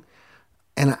playing.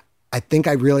 And I think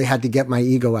I really had to get my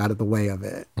ego out of the way of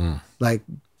it. Like,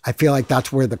 I feel like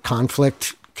that's where the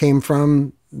conflict came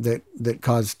from that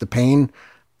caused the pain.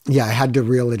 Yeah, I had to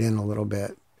reel it in a little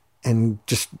bit and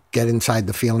just get inside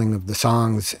the feeling of the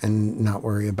songs and not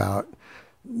worry about,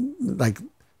 like,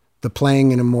 the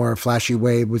playing in a more flashy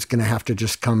way was going to have to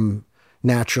just come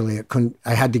naturally.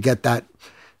 I had to get that,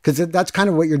 because that's kind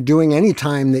of what you're doing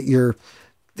anytime that you're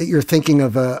thinking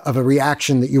of a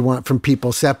reaction that you want from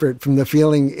people separate from the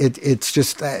feeling. It's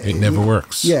just it never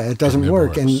works. Yeah, it doesn't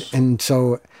work. And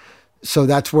so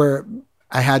that's where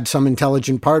I had some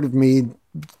intelligent part of me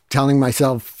telling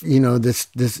myself,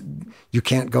 this you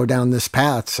can't go down this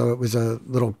path. So it was a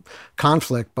little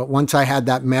conflict. But once I had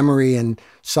that memory and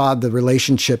saw the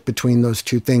relationship between those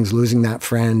two things, losing that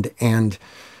friend and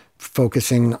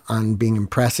focusing on being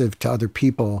impressive to other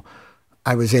people,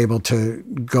 I was able to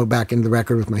go back into the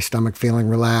record with my stomach feeling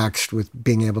relaxed, with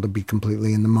being able to be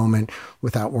completely in the moment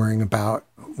without worrying about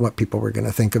what people were going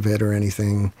to think of it or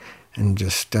anything, and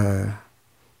just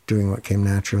doing what came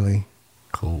naturally.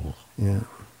 Cool. Yeah.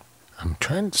 I'm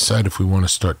trying to decide if we want to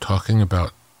start talking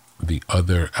about the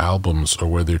other albums or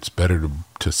whether it's better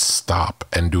to stop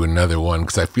and do another one,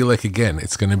 because I feel like, again,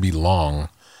 it's going to be long,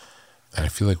 and I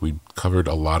feel like we covered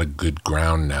a lot of good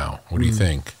ground now. What do you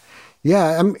think?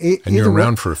 Yeah, and you're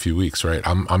around for a few weeks, right?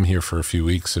 I'm here for a few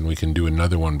weeks, and we can do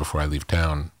another one before I leave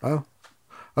town. Oh,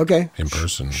 okay. In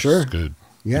person. Sure. It's good.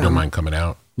 Yeah. You don't mind coming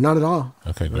out? Not at all.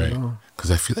 Okay, great. Because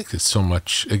I feel like there's so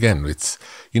much, again, it's,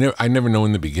 I never know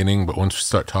in the beginning, but once we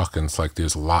start talking, it's like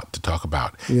there's a lot to talk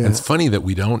about. Yeah. And it's funny that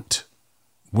we don't,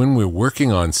 when we're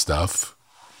working on stuff,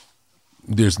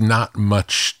 there's not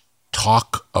much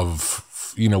talk of,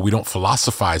 we don't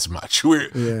philosophize much.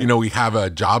 We have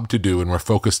a job to do and we're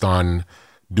focused on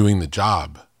doing the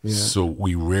job. Yeah. So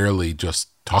we rarely just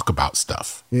talk about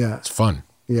stuff. Yeah. It's fun.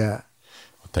 Yeah.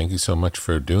 Well, thank you so much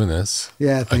for doing this.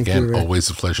 Yeah, thank you. Again, always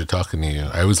a pleasure talking to you.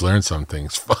 I always learn something.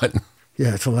 It's fun.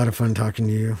 Yeah, it's a lot of fun talking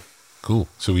to you. Cool.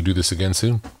 So we do this again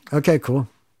soon? Okay, cool.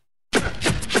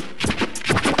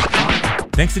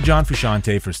 Thanks to John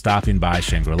Frusciante for stopping by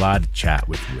Shangri-La to chat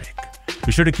with Rick.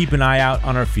 Be sure to keep an eye out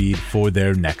on our feed for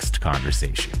their next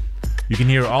conversation. You can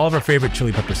hear all of our favorite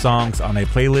Chili Pepper songs on a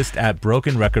playlist at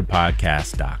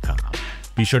brokenrecordpodcast.com.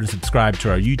 Be sure to subscribe to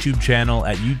our YouTube channel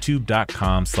at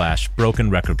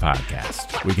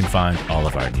youtube.com/brokenrecordpodcast, where you can find all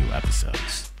of our new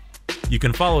episodes. You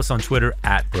can follow us on Twitter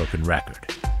at Broken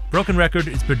Record. Broken Record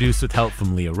is produced with help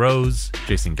from Leah Rose,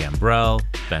 Jason Gambrell,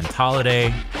 Ben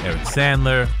Tolliday, Eric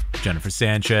Sandler, Jennifer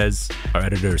Sanchez. Our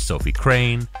editor is Sophie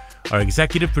Crane. Our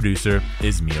executive producer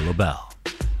is Mia Lobel.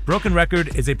 Broken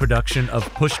Record is a production of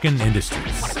Pushkin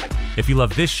Industries. If you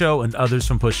love this show and others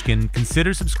from Pushkin,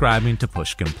 consider subscribing to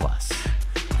Pushkin Plus.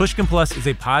 Pushkin Plus is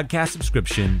a podcast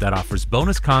subscription that offers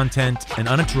bonus content and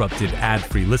uninterrupted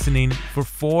ad-free listening for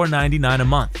 $4.99 a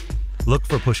month. Look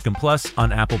for Pushkin Plus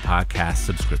on Apple Podcast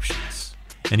subscriptions.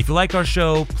 And if you like our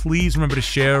show, please remember to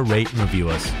share, rate, and review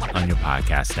us on your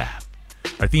podcast app.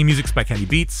 Our theme music's by Kenny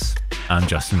Beats. I'm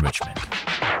Justin Richmond.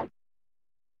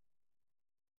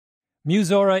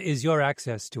 Musora is your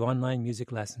access to online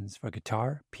music lessons for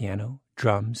guitar, piano,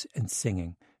 drums, and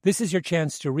singing. This is your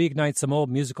chance to reignite some old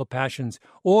musical passions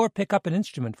or pick up an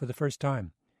instrument for the first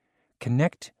time.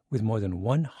 Connect with more than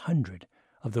 100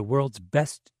 of the world's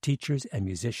best teachers and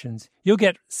musicians. You'll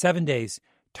get 7 days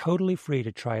totally free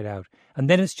to try it out, and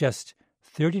then it's just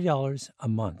 $30 a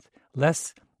month,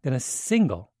 less than a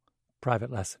single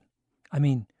private lesson. I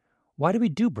mean, why do we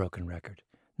do Broken Record?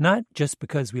 Not just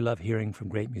because we love hearing from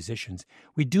great musicians.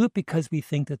 We do it because we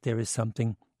think that there is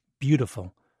something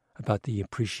beautiful about the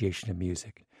appreciation of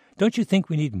music. Don't you think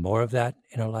we need more of that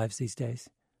in our lives these days?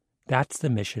 That's the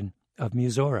mission of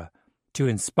Musora, to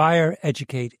inspire,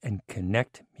 educate, and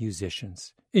connect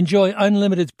musicians. Enjoy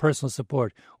unlimited personal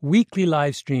support, weekly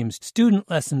live streams, student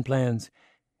lesson plans.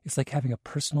 It's like having a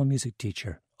personal music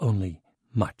teacher, only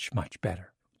much, much better.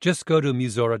 Just go to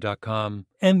Musora.com,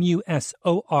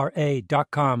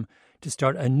 Musora.com, to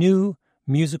start a new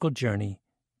musical journey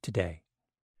today.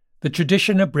 The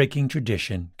tradition of breaking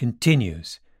tradition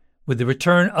continues with the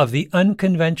return of the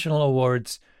Unconventional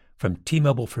Awards from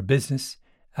T-Mobile for Business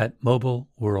at Mobile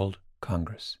World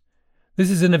Congress.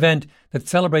 This is an event that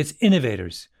celebrates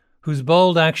innovators whose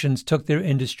bold actions took their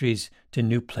industries to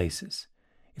new places.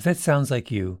 If that sounds like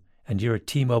you and you're a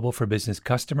T-Mobile for Business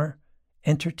customer,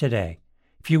 enter today.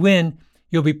 If you win,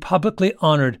 you'll be publicly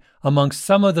honored amongst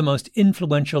some of the most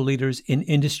influential leaders in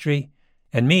industry.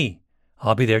 And me,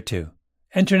 I'll be there too.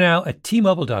 Enter now at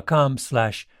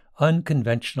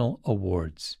T-Mobile.com/unconventional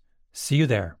awards. See you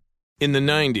there. In the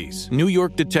 90s, New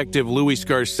York detective Louis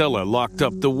Scarcella locked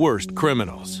up the worst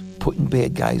criminals. Putting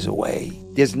bad guys away.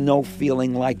 There's no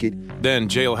feeling like it. Then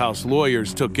jailhouse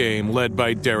lawyers took aim, led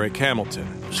by Derek Hamilton.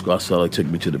 Scarcella took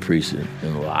me to the precinct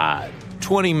and lied.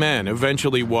 20 men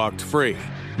eventually walked free.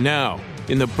 Now,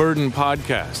 in the Burden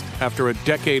podcast, after a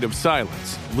decade of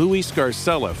silence, Louis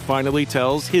Scarcella finally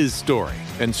tells his story,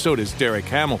 and so does Derek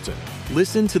Hamilton.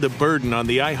 Listen to The Burden on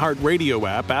the iHeartRadio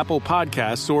app, Apple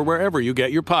Podcasts, or wherever you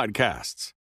get your podcasts.